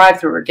through the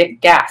drive-thru or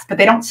get gas, but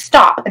they don't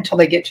stop until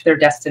they get to their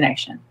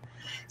destination.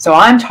 So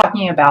I'm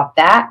talking about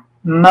that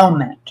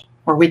moment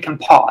where we can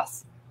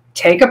pause,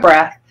 take a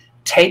breath,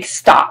 take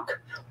stock.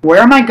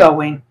 Where am I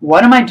going?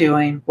 What am I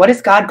doing? What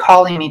is God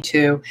calling me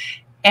to?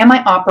 Am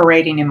I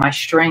operating in my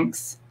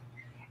strengths?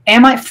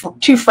 Am I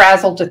too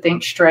frazzled to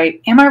think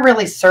straight? Am I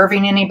really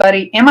serving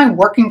anybody? Am I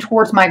working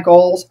towards my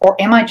goals,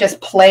 or am I just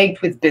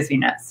plagued with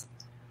busyness?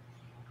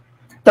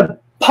 The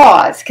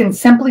pause can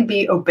simply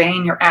be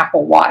obeying your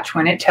Apple Watch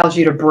when it tells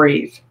you to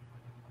breathe,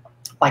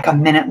 like a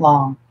minute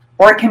long.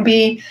 Or it can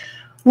be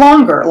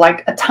longer,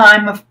 like a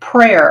time of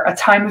prayer, a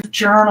time of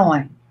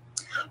journaling.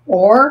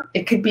 Or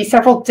it could be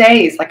several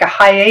days, like a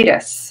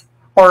hiatus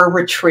or a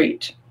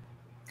retreat.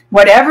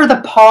 Whatever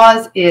the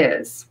pause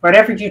is,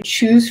 whatever you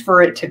choose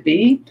for it to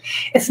be,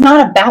 it's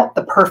not about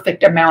the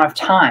perfect amount of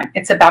time.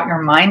 It's about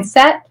your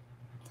mindset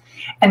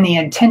and the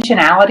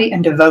intentionality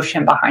and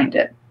devotion behind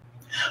it.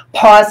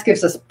 Pause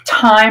gives us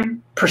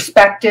time,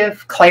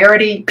 perspective,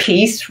 clarity,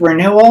 peace,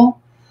 renewal,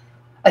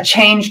 a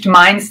changed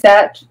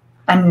mindset,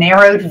 a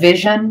narrowed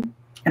vision,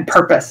 and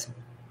purpose.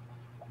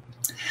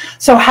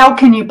 So how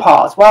can you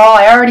pause? Well,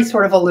 I already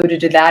sort of alluded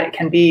to that. It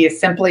can be as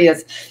simply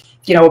as,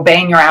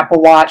 obeying your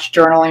Apple Watch,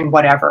 journaling,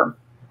 whatever.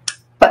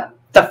 But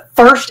the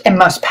first and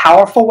most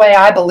powerful way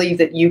I believe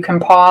that you can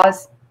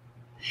pause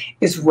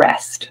is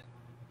rest.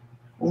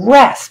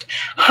 Rest.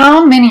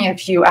 How many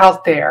of you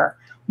out there,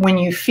 when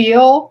you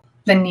feel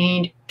the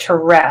need to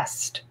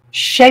rest,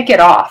 shake it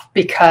off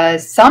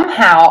because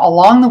somehow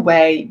along the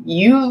way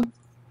you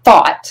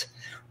thought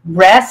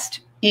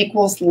rest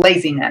equals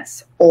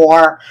laziness,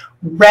 or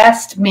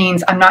rest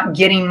means I'm not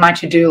getting my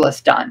to-do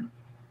list done,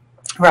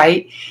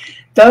 right?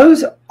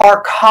 Those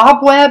are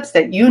cobwebs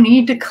that you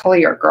need to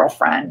clear,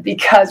 girlfriend,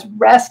 because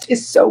rest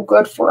is so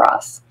good for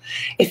us.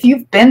 If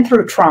you've been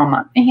through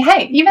trauma, and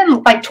hey,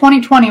 even like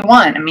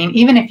 2021, I mean,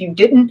 even if you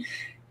didn't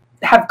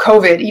have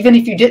COVID, even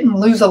if you didn't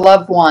lose a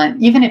loved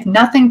one, even if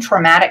nothing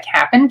traumatic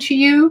happened to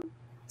you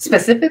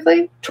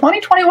specifically,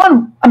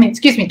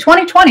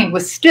 2020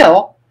 was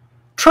still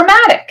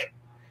traumatic.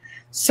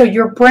 So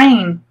your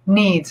brain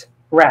needs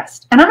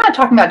rest. And I'm not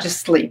talking about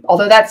just sleep,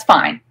 although that's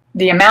fine.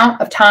 The amount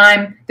of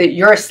time that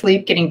you're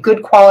asleep, getting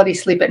good quality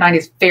sleep at night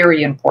is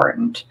very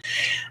important.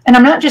 And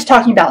I'm not just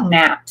talking about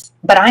naps,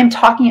 but I'm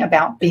talking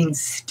about being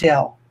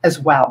still as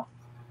well.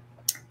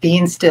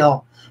 Being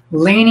still,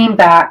 leaning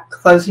back,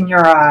 closing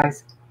your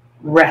eyes,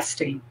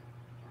 resting.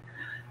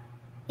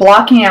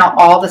 Blocking out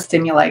all the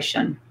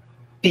stimulation,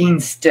 being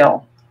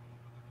still.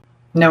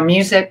 No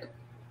music,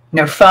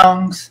 no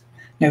phones,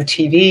 no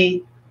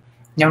TV,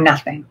 no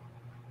nothing.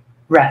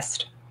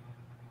 Rest.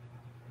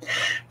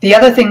 The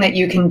other thing that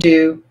you can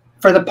do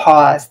for the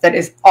pause that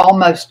is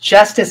almost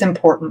just as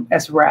important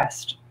as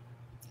rest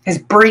is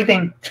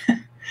breathing.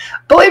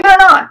 Believe it or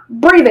not,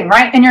 breathing,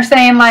 right? And you're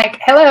saying like,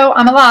 hello,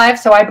 I'm alive,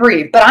 so I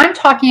breathe. But I'm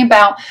talking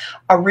about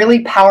a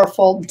really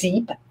powerful,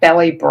 deep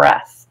belly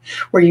breath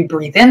where you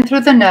breathe in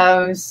through the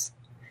nose.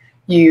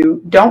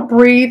 You don't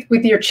breathe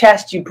with your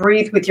chest, you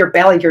breathe with your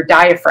belly, your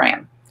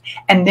diaphragm.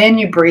 And then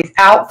you breathe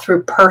out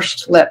through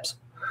pursed lips,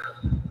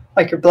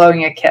 like you're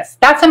blowing a kiss.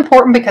 That's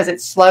important because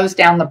it slows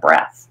down the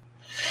breath.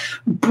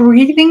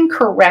 Breathing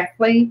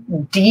correctly,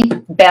 deep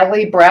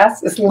belly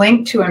breaths is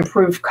linked to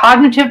improved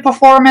cognitive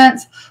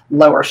performance,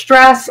 lower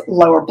stress,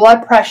 lower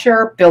blood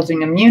pressure,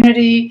 building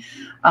immunity.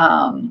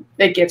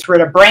 It gets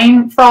rid of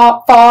brain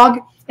fog.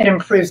 It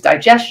improves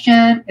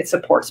digestion. It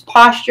supports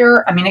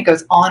posture. I mean, it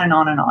goes on and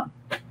on and on.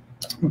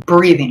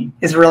 Breathing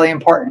is really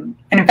important.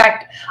 And in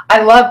fact,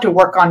 I love to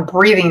work on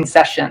breathing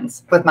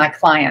sessions with my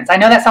clients. I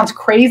know that sounds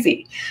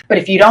crazy, but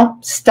if you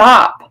don't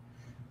stop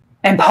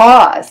and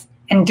pause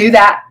and do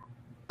that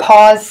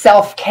pause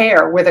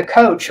self-care with a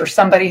coach or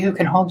somebody who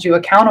can hold you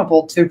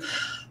accountable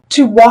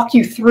to walk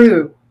you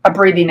through a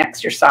breathing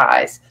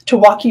exercise, to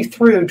walk you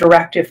through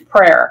directive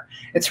prayer,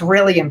 it's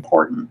really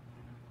important.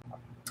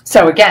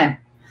 So again,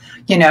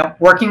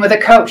 working with a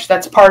coach,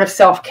 that's part of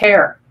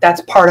self-care.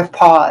 That's part of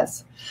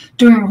pause.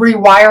 Doing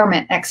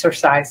rewirement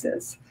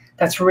exercises,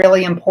 that's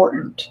really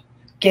important.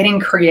 Getting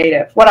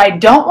creative. What I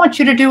don't want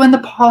you to do in the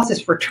pause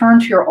is return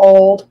to your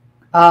old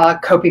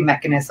coping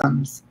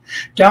mechanisms.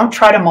 Don't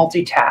try to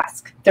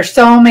multitask. There's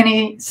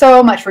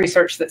so much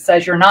research that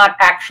says you're not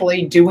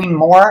actually doing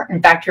more.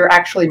 In fact, you're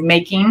actually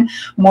making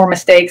more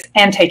mistakes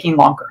and taking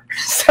longer.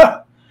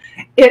 So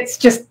it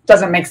just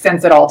doesn't make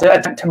sense at all to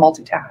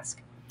multitask.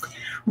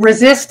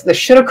 Resist the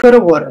shoulda, coulda,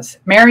 wouldas.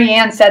 Mary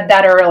Ann said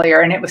that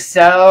earlier, and it was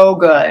so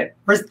good.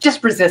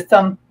 Just resist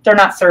them. They're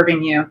not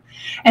serving you.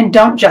 And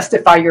don't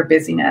justify your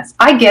busyness.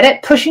 I get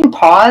it. Pushing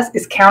pause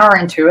is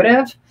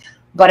counterintuitive,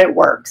 but it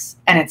works,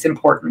 and it's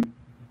important.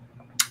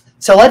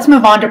 So let's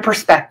move on to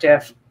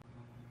perspective.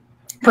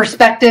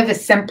 Perspective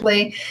is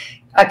simply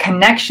a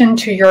connection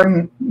to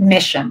your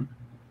mission.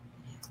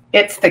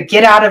 It's the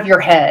get out of your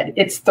head.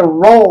 It's the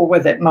roll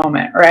with it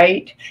moment,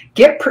 right?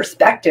 Get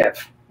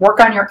perspective. Work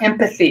on your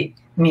empathy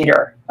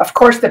meter. Of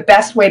course, the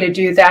best way to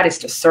do that is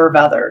to serve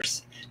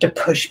others, to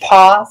push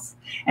pause,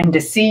 and to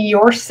see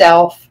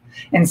yourself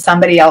in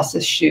somebody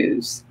else's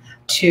shoes,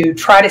 to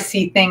try to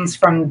see things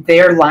from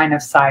their line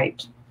of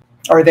sight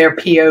or their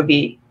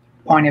POV,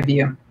 point of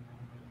view.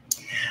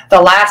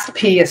 The last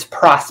P is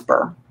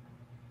prosper.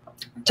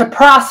 To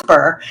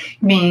prosper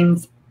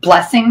means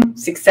blessing,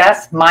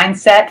 success,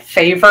 mindset,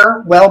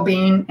 favor,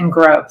 well-being, and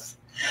growth.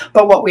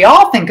 But what we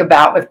all think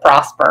about with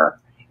prosper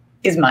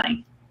is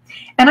money.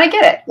 And I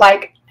get it.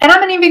 And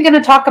I'm even going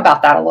to talk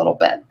about that a little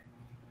bit.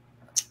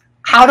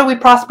 How do we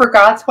prosper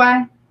God's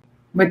way?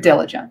 With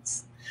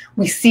diligence.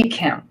 We seek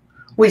him.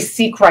 We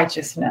seek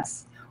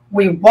righteousness.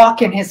 We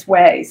walk in his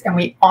ways, and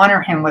we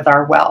honor him with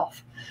our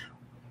wealth.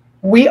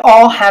 We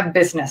all have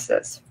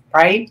businesses,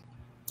 right?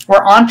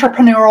 We're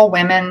entrepreneurial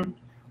women.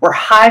 We're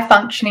high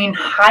functioning,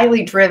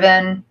 highly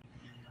driven.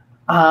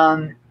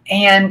 And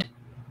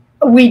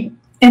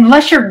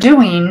unless you're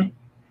doing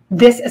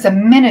this as a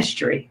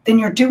ministry, then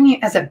you're doing it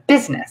as a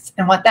business.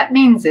 And what that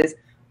means is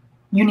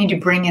you need to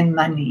bring in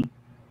money,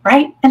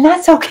 right? And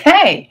that's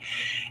okay.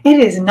 It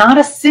is not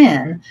a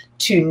sin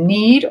to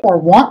need or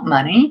want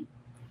money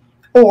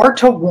or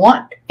to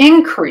want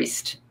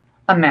increased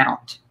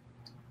amount.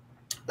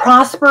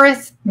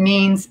 Prosperous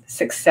means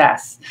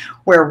success,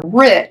 where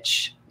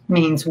rich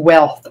means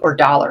wealth or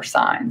dollar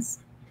signs.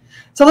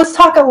 So let's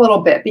talk a little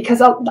bit,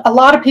 because a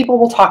lot of people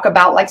will talk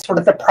about sort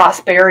of the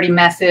prosperity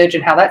message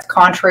and how that's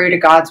contrary to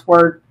God's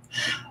word.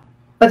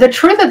 But the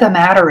truth of the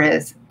matter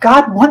is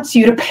God wants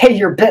you to pay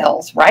your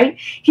bills, right?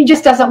 He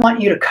just doesn't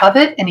want you to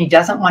covet, and he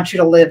doesn't want you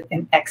to live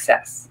in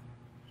excess.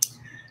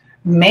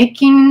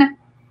 Making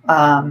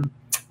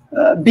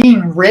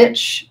being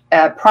rich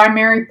a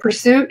primary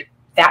pursuit,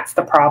 that's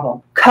the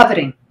problem.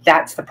 Coveting,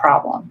 that's the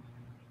problem.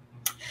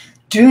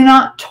 Do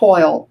not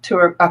toil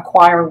to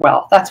acquire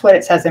wealth. That's what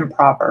it says in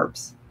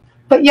Proverbs.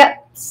 But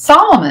yet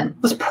Solomon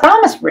was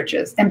promised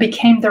riches and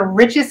became the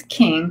richest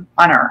king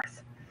on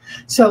earth.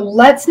 So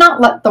let's not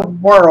let the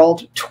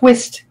world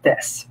twist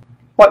this,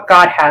 what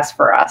God has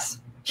for us.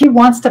 He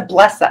wants to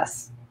bless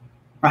us,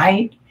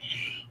 right?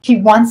 He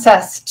wants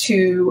us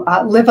to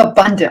live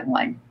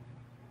abundantly.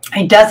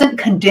 He doesn't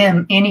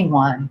condemn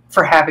anyone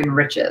for having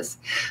riches,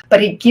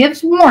 but he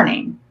gives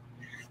warning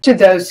to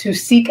those who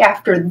seek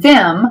after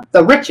them,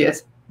 the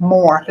riches,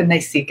 more than they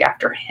seek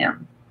after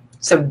him.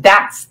 So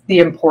that's the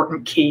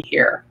important key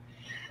here.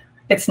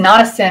 It's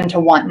not a sin to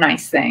want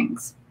nice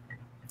things.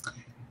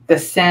 The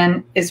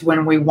sin is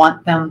when we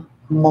want them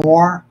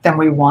more than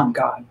we want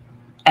God.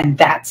 And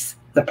that's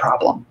the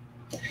problem.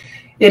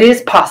 It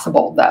is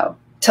possible, though,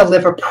 to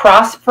live a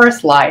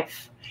prosperous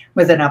life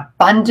with an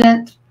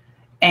abundant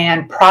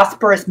and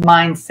prosperous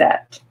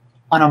mindset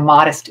on a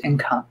modest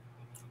income.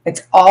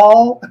 It's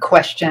all a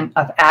question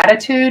of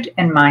attitude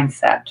and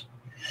mindset.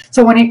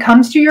 So when it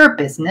comes to your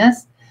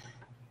business,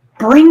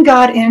 bring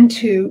God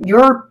into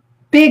your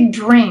big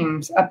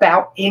dreams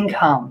about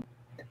income.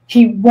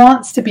 He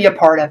wants to be a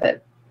part of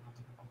it.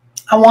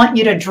 I want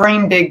you to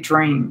dream big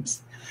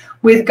dreams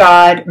with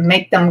God,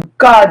 make them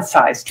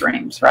God-sized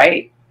dreams,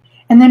 right?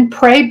 And then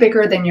pray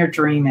bigger than your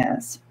dream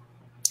is.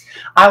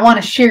 I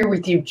want to share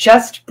with you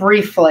just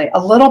briefly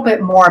a little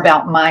bit more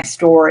about my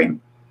story.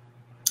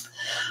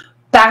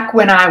 Back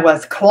when I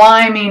was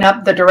climbing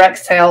up the direct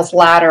sales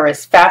ladder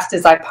as fast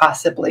as I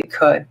possibly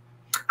could,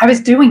 I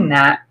was doing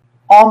that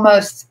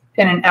almost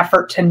in an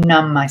effort to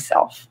numb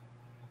myself.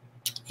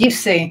 You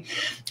see,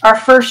 our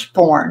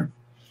firstborn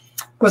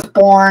was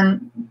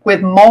born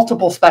with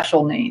multiple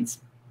special needs,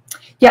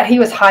 yet he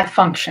was high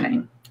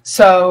functioning.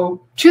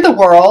 So to the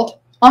world,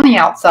 on the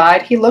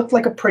outside, he looked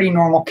like a pretty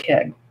normal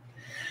kid.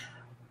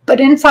 But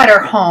inside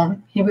our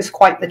home, he was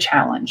quite the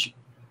challenge.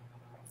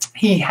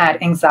 He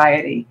had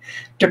anxiety,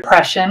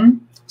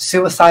 depression,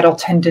 suicidal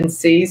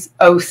tendencies,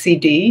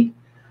 OCD,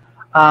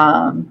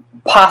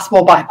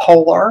 possible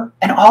bipolar,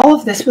 and all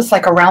of this was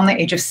around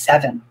the age of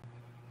 7.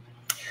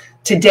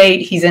 To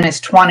date, he's in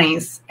his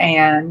 20s,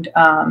 and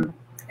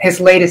his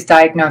latest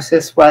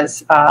diagnosis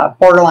was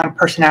borderline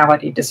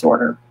personality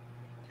disorder.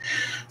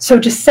 So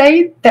to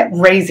say that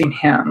raising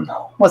him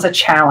was a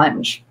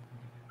challenge,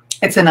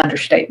 it's an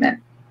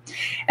understatement.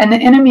 And the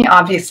enemy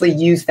obviously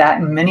used that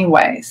in many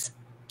ways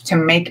to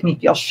make me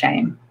feel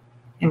shame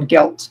and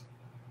guilt.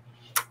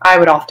 I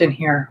would often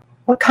hear,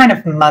 "What kind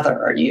of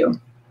mother are you?"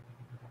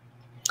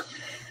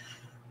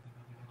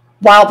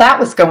 While that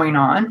was going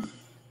on,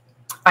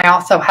 I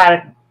also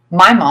had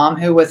my mom,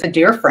 who was a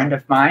dear friend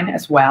of mine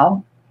as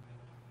well,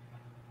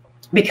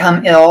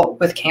 become ill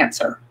with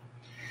cancer.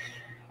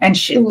 And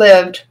she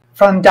lived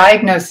from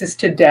diagnosis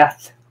to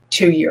death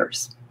 2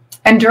 years.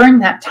 And during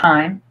that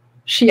time,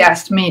 she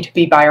asked me to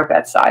be by her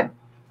bedside.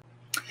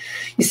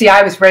 You see,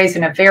 I was raised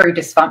in a very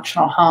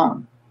dysfunctional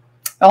home.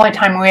 The only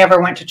time we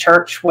ever went to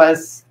church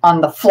was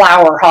on the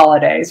flower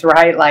holidays,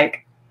 right?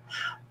 Like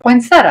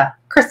poinsettia,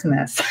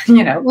 Christmas,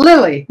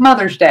 Lily,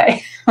 Mother's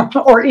Day,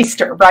 or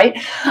Easter,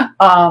 right?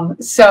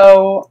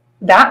 So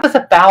that was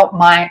about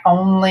my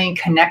only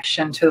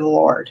connection to the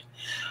Lord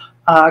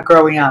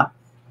growing up.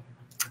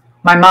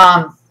 My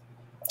mom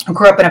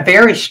grew up in a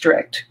very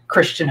strict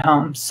Christian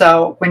home.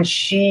 So when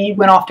she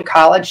went off to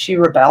college, she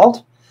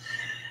rebelled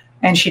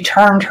and she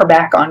turned her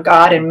back on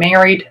God and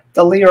married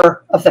the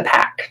leader of the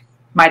pack,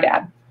 my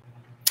dad,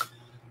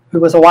 who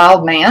was a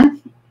wild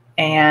man.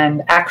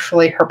 And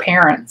actually her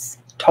parents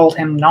told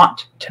him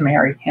not to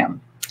marry him.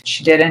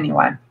 She did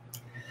anyway.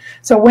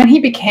 So when he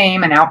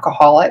became an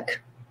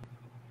alcoholic,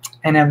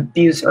 an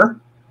abuser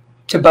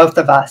to both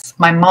of us,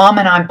 my mom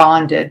and I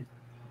bonded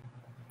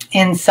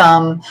in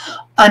some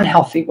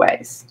unhealthy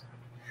ways.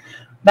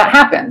 That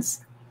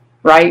happens,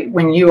 right,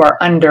 when you are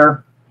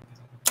under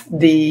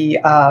the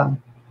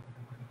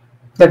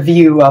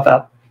view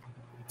of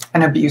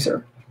an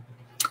abuser.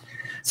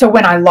 So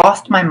when I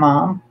lost my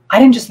mom, I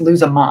didn't just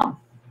lose a mom.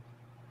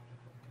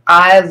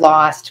 I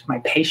lost my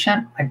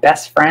patient, my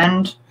best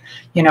friend.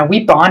 You know,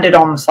 we bonded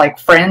almost like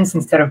friends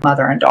instead of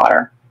mother and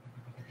daughter.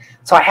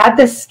 So I had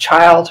this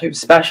child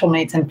who's special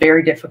needs and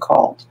very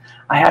difficult.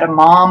 I had a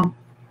mom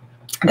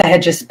that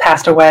had just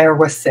passed away or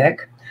was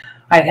sick.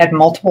 I had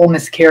multiple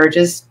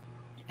miscarriages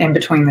in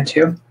between the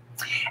two.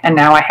 And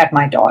now I had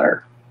my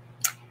daughter.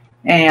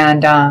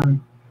 And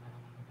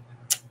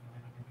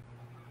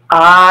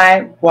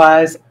I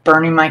was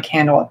burning my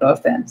candle at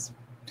both ends.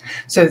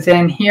 So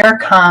then here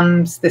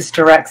comes this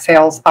direct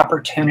sales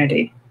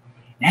opportunity.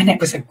 And it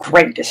was a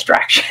great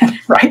distraction,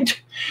 right?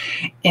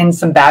 In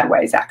some bad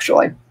ways,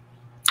 actually.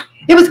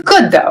 It was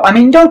good, though. I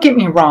mean, don't get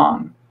me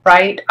wrong,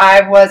 right?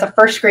 I was a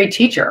first grade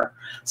teacher.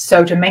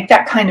 So to make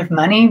that kind of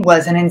money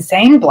was an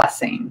insane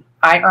blessing.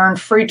 I earned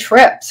free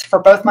trips for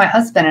both my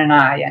husband and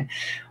I, and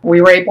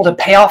we were able to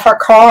pay off our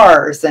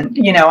cars. And,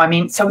 you know, I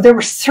mean, so there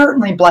were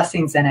certainly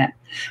blessings in it.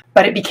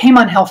 But it became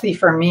unhealthy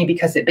for me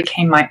because it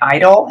became my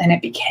idol and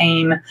it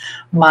became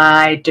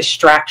my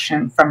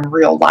distraction from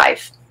real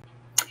life.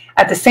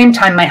 At the same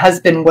time, my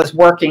husband was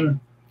working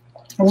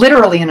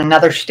literally in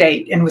another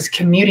state and was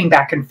commuting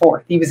back and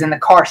forth. He was in the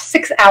car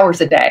 6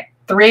 hours a day,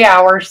 3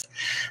 hours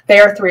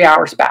there, 3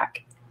 hours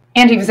back.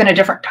 And he was in a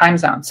different time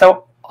zone.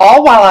 So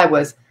all while I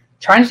was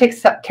trying to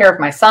take care of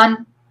my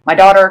son, my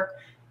daughter,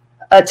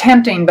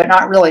 attempting but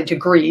not really to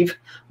grieve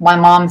my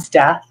mom's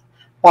death,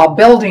 while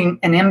building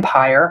an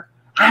empire,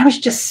 I was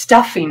just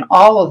stuffing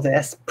all of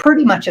this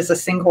pretty much as a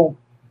single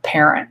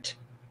parent,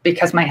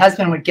 because my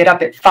husband would get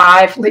up at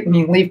 5,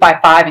 leave by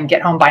 5 and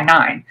get home by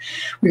 9.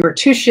 We were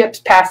 2 ships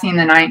passing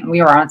the night and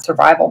we were on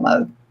survival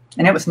mode,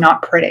 and it was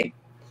not pretty.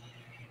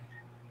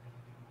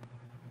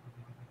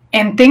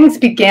 And things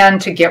began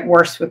to get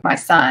worse with my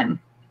son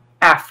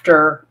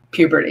after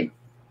puberty.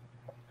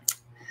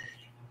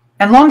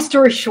 And long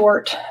story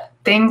short,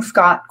 things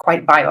got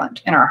quite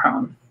violent in our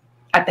home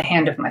at the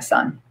hand of my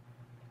son.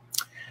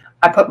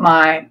 I put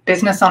my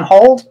business on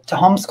hold to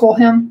homeschool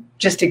him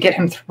just to get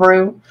him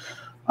through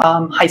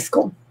high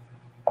school,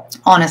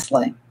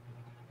 honestly.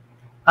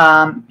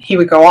 He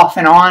would go off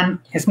and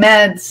on his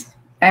meds.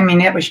 I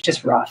mean, it was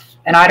just rough.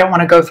 And I don't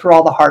want to go through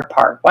all the hard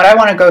part. What I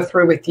want to go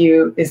through with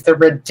you is the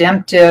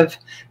redemptive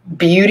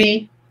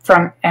beauty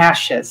from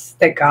ashes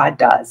that God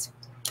does.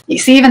 You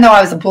see, even though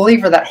I was a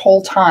believer that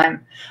whole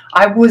time,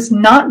 I was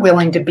not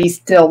willing to be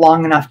still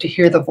long enough to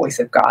hear the voice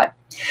of God.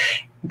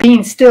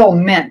 Being still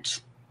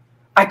meant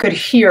I could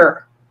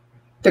hear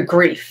the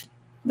grief,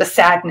 the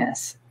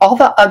sadness, all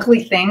the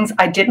ugly things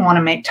I didn't want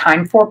to make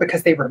time for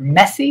because they were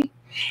messy,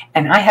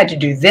 and I had to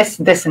do this,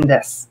 this, and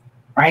this,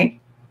 right?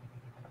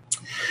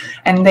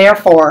 And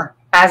therefore,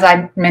 as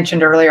I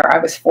mentioned earlier, I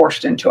was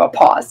forced into a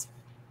pause.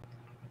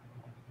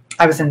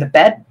 I was in the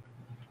bed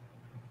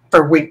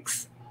for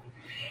weeks,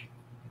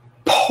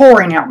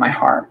 pouring out my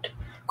heart,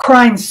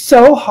 crying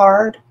so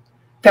hard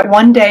that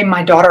one day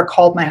my daughter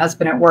called my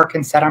husband at work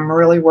and said, "I'm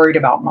really worried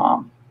about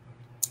Mom."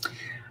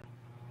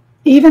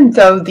 Even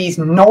though these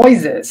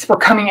noises were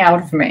coming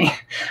out of me,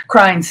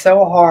 crying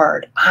so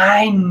hard,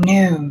 I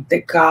knew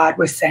that God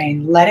was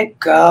saying, let it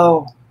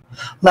go.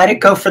 Let it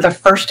go. For the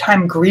first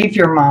time, grieve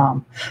your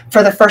mom.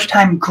 For the first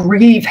time,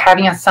 grieve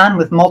having a son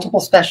with multiple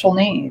special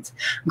needs.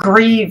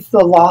 Grieve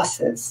the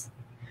losses.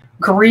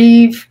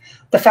 Grieve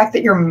the fact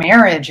that your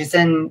marriage is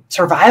in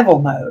survival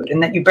mode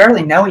and that you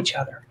barely know each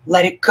other.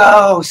 Let it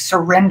go.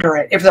 Surrender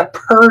it. It was a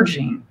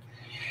purging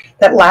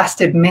that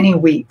lasted many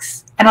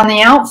weeks. And on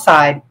the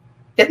outside,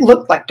 it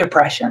looked like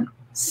depression,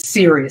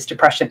 serious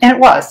depression. And it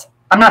was.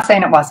 I'm not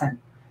saying it wasn't.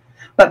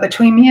 But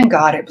between me and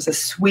God, it was a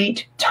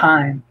sweet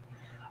time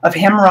of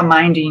Him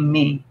reminding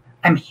me,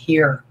 I'm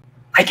here.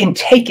 I can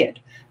take it.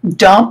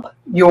 Dump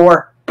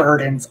your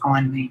burdens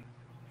on me.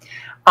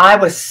 I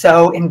was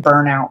so in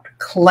burnout,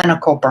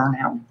 clinical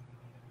burnout,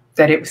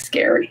 that it was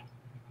scary.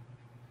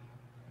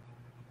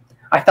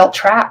 I felt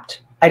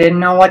trapped. I didn't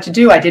know what to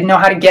do. I didn't know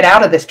how to get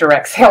out of this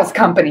direct sales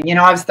company. You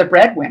know, I was the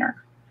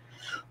breadwinner.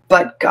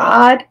 But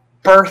God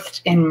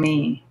birthed in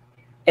me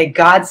a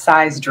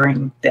God-sized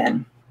dream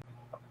then.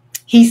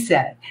 He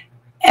said,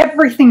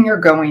 everything you're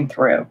going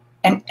through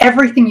and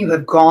everything you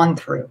have gone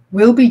through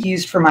will be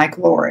used for my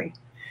glory.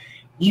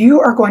 You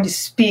are going to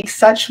speak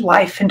such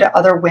life into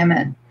other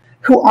women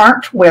who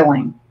aren't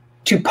willing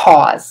to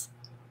pause,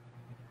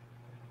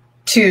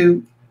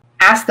 to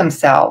ask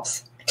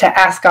themselves, to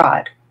ask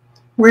God,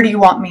 where do you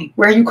want me?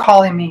 Where are you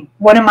calling me?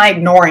 What am I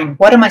ignoring?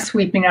 What am I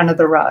sweeping under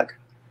the rug?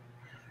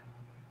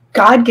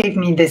 God gave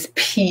me this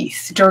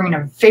peace during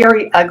a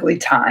very ugly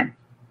time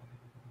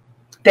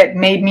that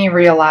made me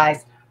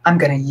realize I'm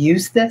going to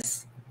use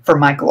this for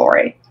my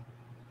glory.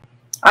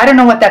 I don't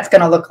know what that's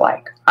going to look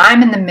like.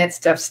 I'm in the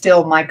midst of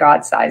still my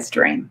God-sized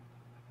dream.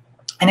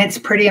 And it's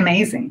pretty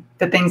amazing,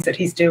 the things that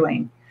he's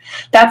doing.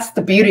 That's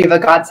the beauty of a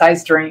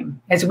God-sized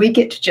dream, is we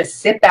get to just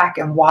sit back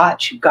and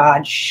watch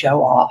God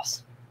show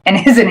off.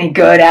 And isn't he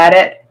good at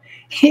it?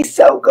 He's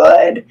so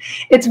good.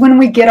 It's when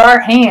we get our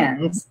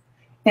hands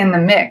in the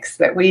mix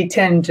that we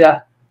tend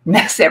to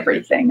mess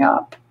everything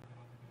up.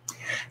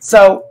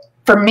 So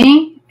for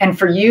me and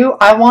for you,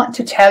 I want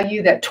to tell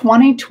you that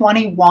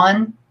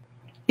 2021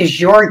 is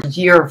your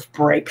year of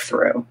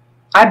breakthrough.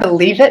 I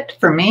believe it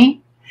for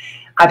me.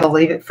 I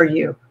believe it for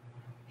you.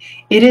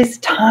 It is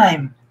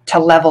time to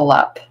level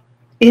up.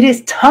 It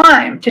is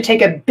time to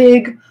take a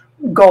big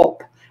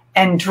gulp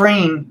and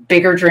dream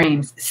bigger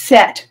dreams,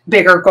 set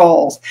bigger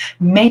goals,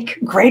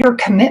 make greater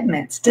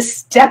commitments to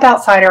step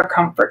outside our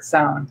comfort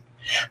zone,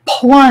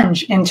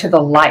 plunge into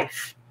the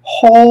life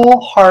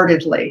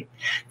wholeheartedly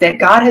that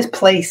God has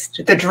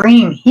placed, the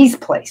dream he's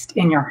placed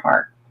in your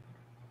heart,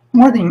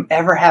 more than you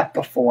ever have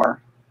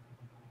before.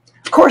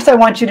 Of course, I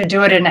want you to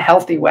do it in a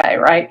healthy way,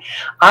 right?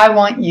 I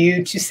want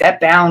you to set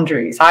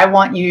boundaries. I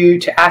want you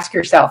to ask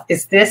yourself,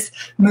 is this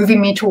moving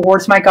me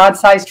towards my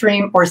God-sized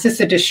dream, or is this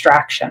a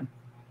distraction?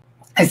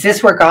 Is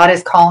this where God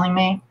is calling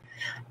me?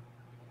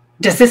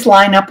 Does this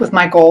line up with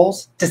my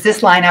goals? Does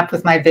this line up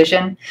with my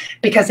vision?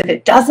 Because if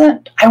it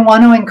doesn't, I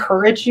want to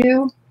encourage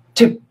you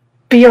to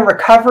be a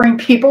recovering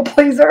people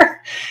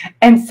pleaser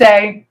and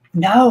say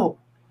no.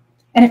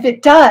 And if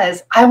it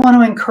does, I want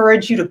to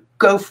encourage you to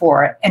go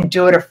for it and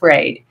do it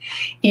afraid,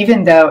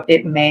 even though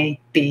it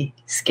may be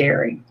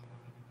scary.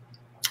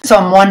 So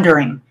I'm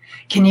wondering,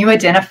 can you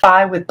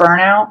identify with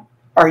burnout?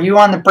 Are you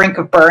on the brink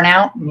of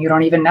burnout and you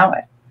don't even know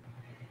it?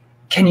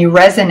 Can you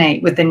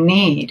resonate with the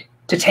need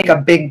to take a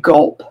big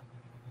gulp,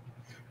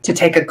 to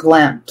take a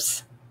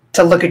glimpse,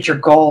 to look at your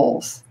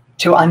goals,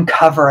 to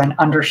uncover and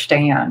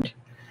understand,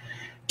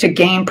 to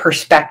gain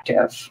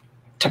perspective,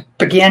 to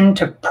begin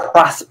to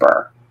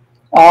prosper,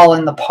 all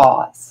in the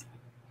pause?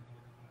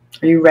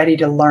 Are you ready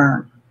to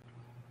learn?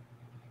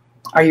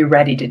 Are you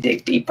ready to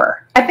dig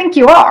deeper? I think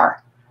you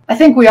are. I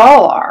think we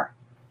all are.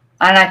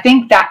 And I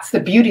think that's the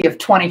beauty of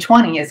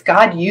 2020, is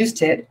God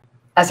used it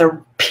as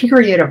a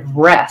period of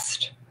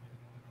rest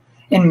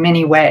in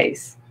many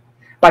ways.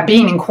 By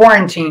being in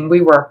quarantine, we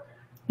were,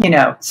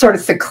 sort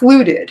of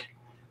secluded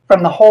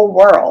from the whole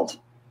world.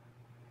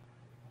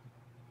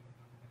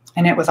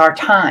 And it was our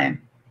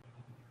time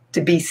to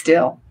be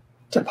still,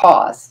 to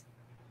pause.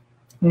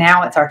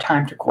 Now it's our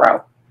time to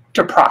grow,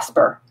 to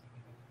prosper,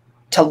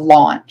 to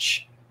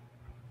launch.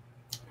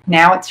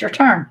 Now it's your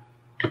turn.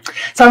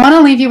 So I want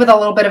to leave you with a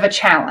little bit of a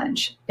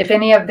challenge. If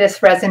any of this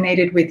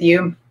resonated with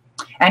you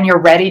and you're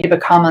ready to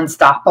become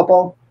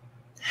unstoppable,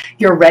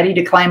 you're ready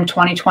to claim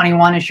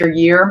 2021 as your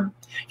year,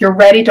 you're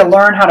ready to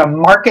learn how to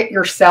market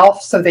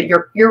yourself so that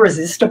you're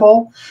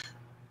irresistible,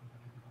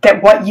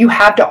 that what you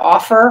have to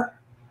offer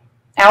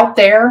out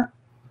there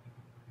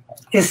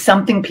is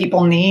something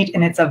people need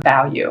and it's of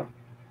value.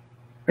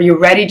 Are you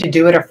ready to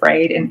do it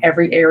afraid in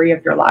every area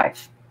of your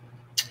life?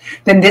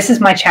 Then this is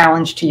my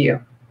challenge to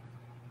you.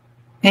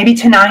 Maybe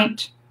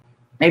tonight,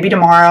 maybe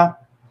tomorrow.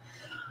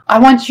 I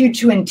want you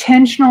to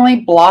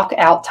intentionally block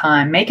out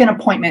time, make an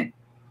appointment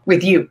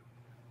with you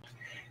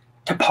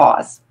to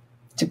pause,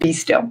 to be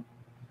still.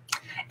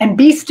 And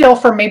be still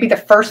for maybe the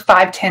first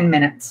 5-10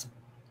 minutes,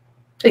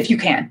 if you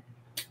can.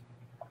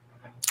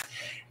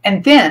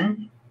 And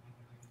then,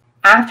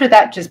 after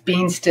that, just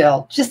being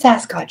still, just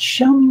ask God,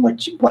 show me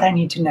what I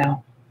need to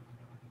know.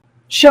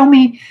 Show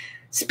me,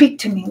 speak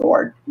to me,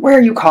 Lord. Where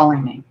are you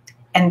calling me?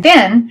 And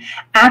then,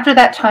 after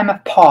that time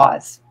of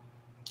pause,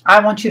 I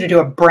want you to do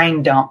a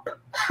brain dump.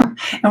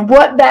 And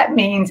what that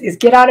means is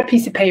get out a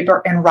piece of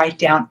paper and write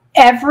down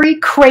every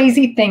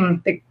crazy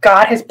thing that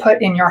God has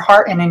put in your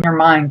heart and in your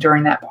mind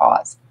during that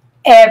pause.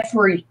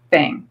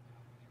 Everything.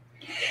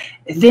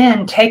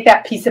 Then take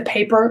that piece of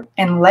paper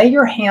and lay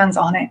your hands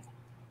on it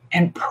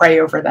and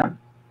pray over them.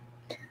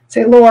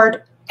 Say,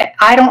 Lord,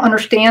 I don't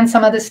understand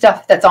some of the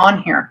stuff that's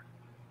on here,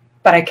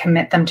 but I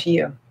commit them to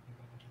you.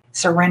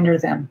 Surrender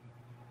them.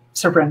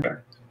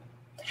 Surrender.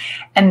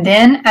 And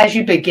then as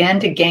you begin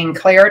to gain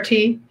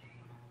clarity,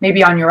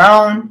 maybe on your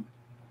own,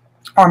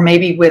 or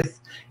maybe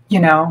with,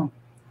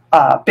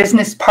 a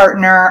business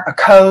partner, a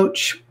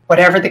coach,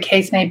 whatever the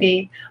case may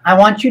be, I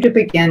want you to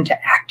begin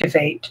to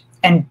activate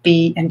and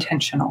be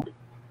intentional.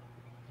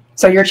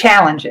 So your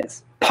challenge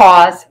is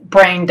pause,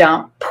 brain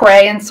dump,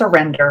 pray and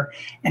surrender,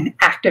 and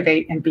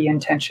activate and be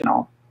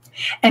intentional.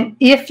 And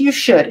if you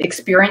should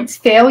experience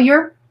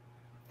failure,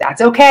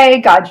 that's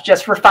okay. God's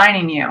just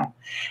refining you.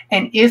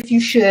 And if you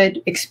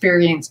should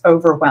experience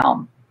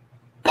overwhelm,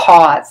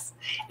 pause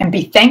and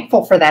be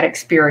thankful for that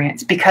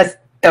experience, because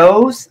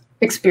those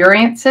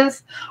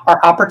experiences are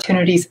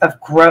opportunities of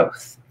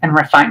growth and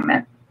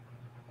refinement.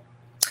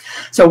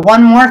 So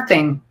one more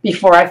thing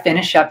before I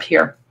finish up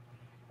here.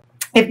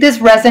 If this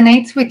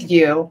resonates with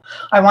you,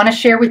 I want to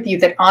share with you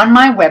that on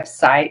my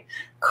website,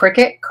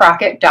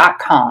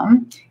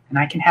 cricketcrockett.com, and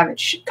I can have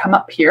it come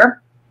up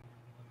here.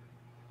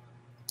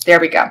 There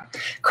we go.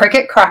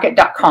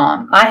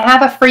 cricketcrockett.com. I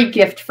have a free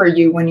gift for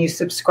you when you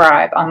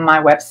subscribe on my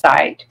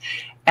website.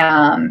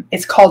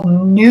 It's called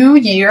New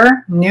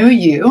Year, New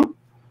You.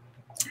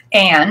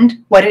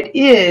 And what it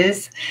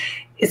is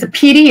a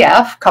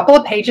PDF, a couple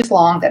of pages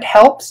long, that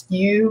helps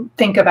you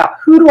think about,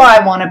 who do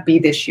I want to be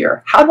this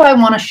year? How do I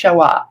want to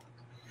show up?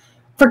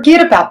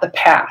 Forget about the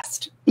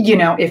past. You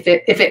know, if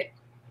it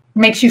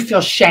makes you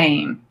feel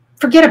shame,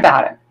 forget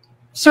about it.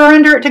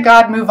 Surrender it to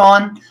God, move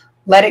on,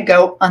 let it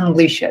go,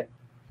 unleash it.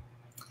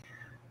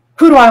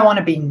 Who do I want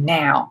to be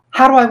now?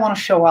 How do I want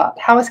to show up?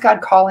 How is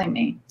God calling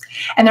me?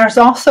 And there's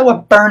also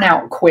a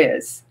burnout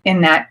quiz in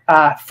that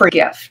free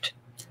gift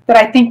that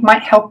I think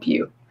might help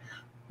you.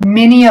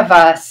 Many of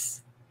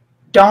us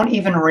don't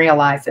even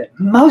realize it.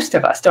 Most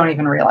of us don't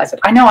even realize it.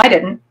 I know I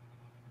didn't.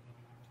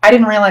 I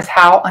didn't realize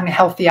how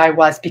unhealthy I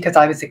was because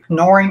I was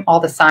ignoring all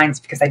the signs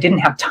because I didn't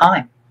have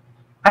time.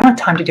 I don't have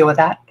time to deal with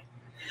that.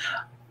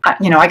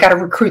 I got to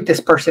recruit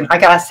this person. I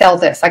got to sell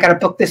this. I got to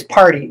book this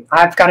party.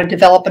 I've got to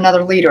develop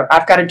another leader.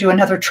 I've got to do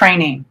another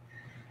training.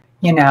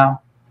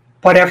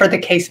 Whatever the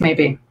case may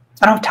be.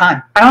 I don't have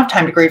time. I don't have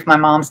time to grieve my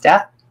mom's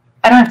death.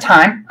 I don't have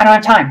time. I don't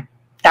have time.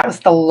 That was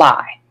the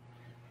lie.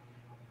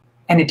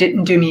 And it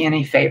didn't do me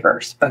any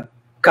favors. But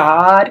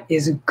God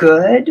is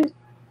good.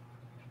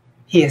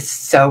 He is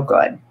so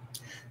good.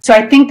 So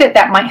I think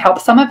that might help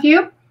some of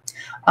you.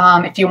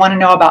 If you want to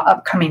know about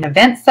upcoming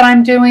events that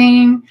I'm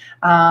doing,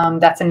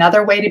 that's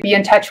another way to be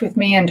in touch with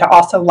me, and to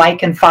also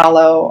like and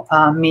follow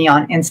me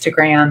on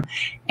Instagram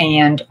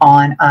and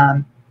on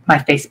my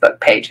Facebook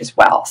page as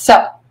well.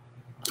 So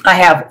I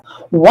have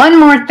one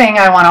more thing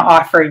I want to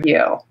offer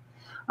you.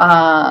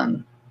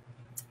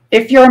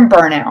 If you're in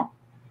burnout,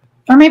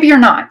 or maybe you're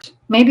not,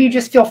 maybe you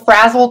just feel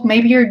frazzled,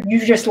 maybe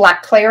you just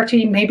lack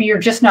clarity, maybe you're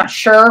just not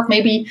sure,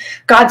 maybe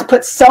God's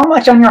put so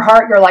much on your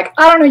heart, you're like,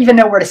 I don't even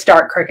know where to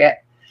start, Cricket.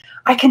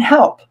 I can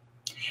help.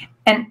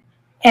 And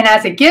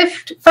as a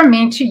gift from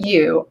me to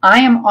you, I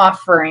am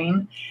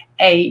offering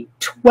a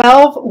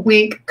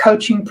 12-week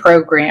coaching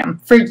program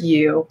for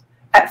you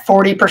at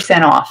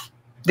 40% off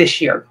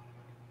this year.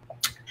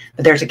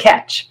 But there's a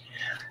catch.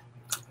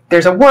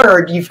 There's a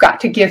word you've got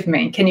to give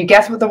me. Can you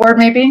guess what the word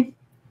may be?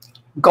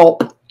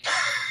 GULP.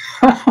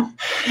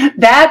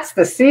 That's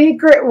the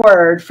secret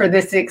word for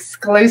this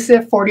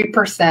exclusive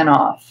 40%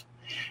 off.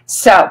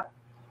 So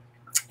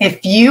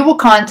if you will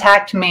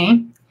contact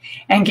me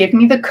and give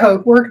me the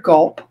code word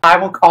GULP, I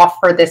will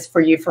offer this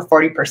for you for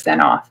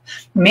 40% off.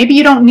 Maybe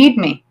you don't need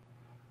me,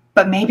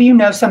 but maybe you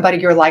know somebody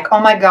you're like, oh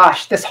my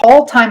gosh, this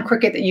whole time,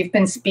 Cricket, that you've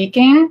been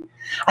speaking,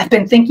 I've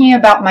been thinking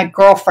about my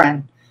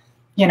girlfriend,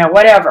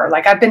 whatever.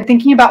 Like, I've been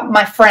thinking about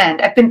my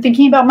friend. I've been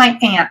thinking about my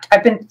aunt.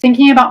 I've been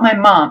thinking about my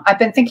mom. I've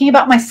been thinking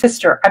about my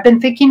sister. I've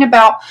been thinking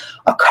about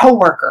a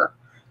coworker.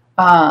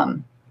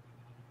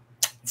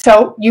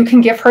 So you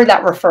can give her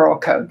that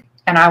referral code,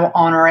 and I will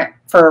honor it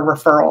for a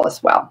referral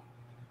as well.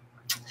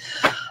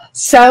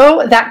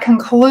 So that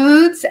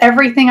concludes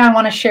everything I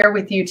want to share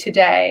with you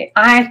today.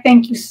 I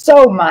thank you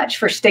so much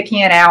for sticking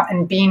it out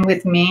and being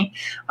with me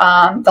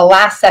the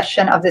last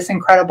session of this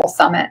incredible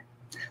summit.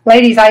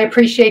 Ladies, I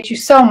appreciate you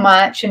so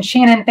much. And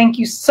Shannon, thank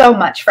you so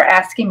much for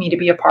asking me to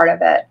be a part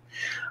of it.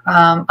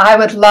 I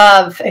would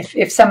love,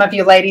 if some of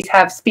you ladies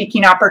have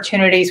speaking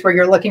opportunities where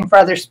you're looking for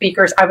other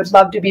speakers, I would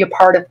love to be a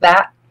part of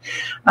that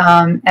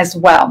as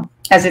well,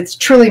 as it's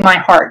truly my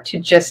heart to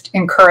just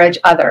encourage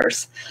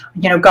others.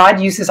 God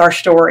uses our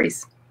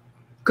stories,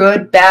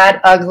 good,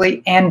 bad,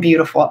 ugly, and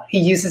beautiful. He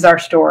uses our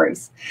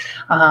stories.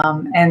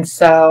 And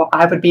so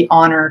I would be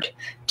honored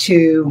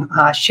to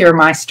share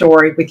my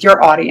story with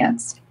your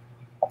audience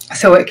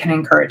so it can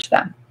encourage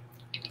them.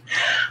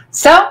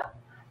 So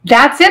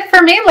that's it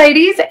for me,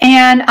 ladies.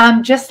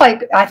 And just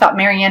like I thought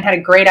Marianne had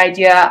a great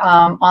idea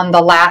on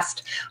the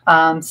last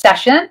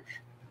session,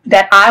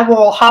 that I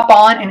will hop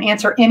on and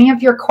answer any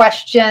of your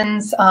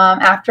questions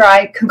after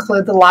I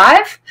conclude the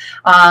live.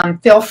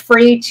 Feel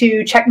free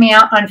to check me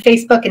out on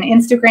Facebook and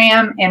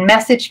Instagram and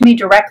message me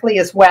directly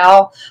as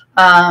well.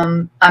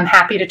 I'm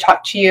happy to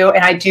talk to you,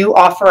 and I do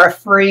offer a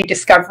free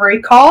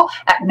discovery call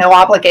at no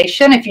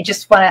obligation if you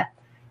just want to,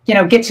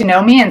 get to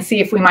know me and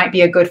see if we might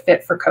be a good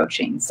fit for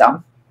coaching.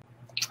 So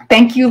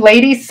thank you,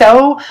 ladies,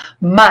 so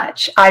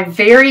much. I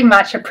very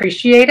much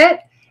appreciate it,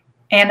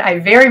 and I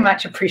very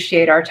much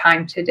appreciate our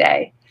time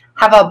today.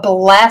 Have a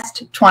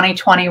blessed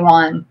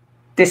 2021.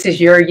 This is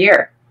your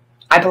year.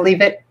 I believe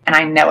it and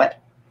I know it.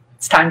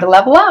 It's time to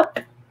level up.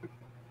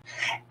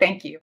 Thank you.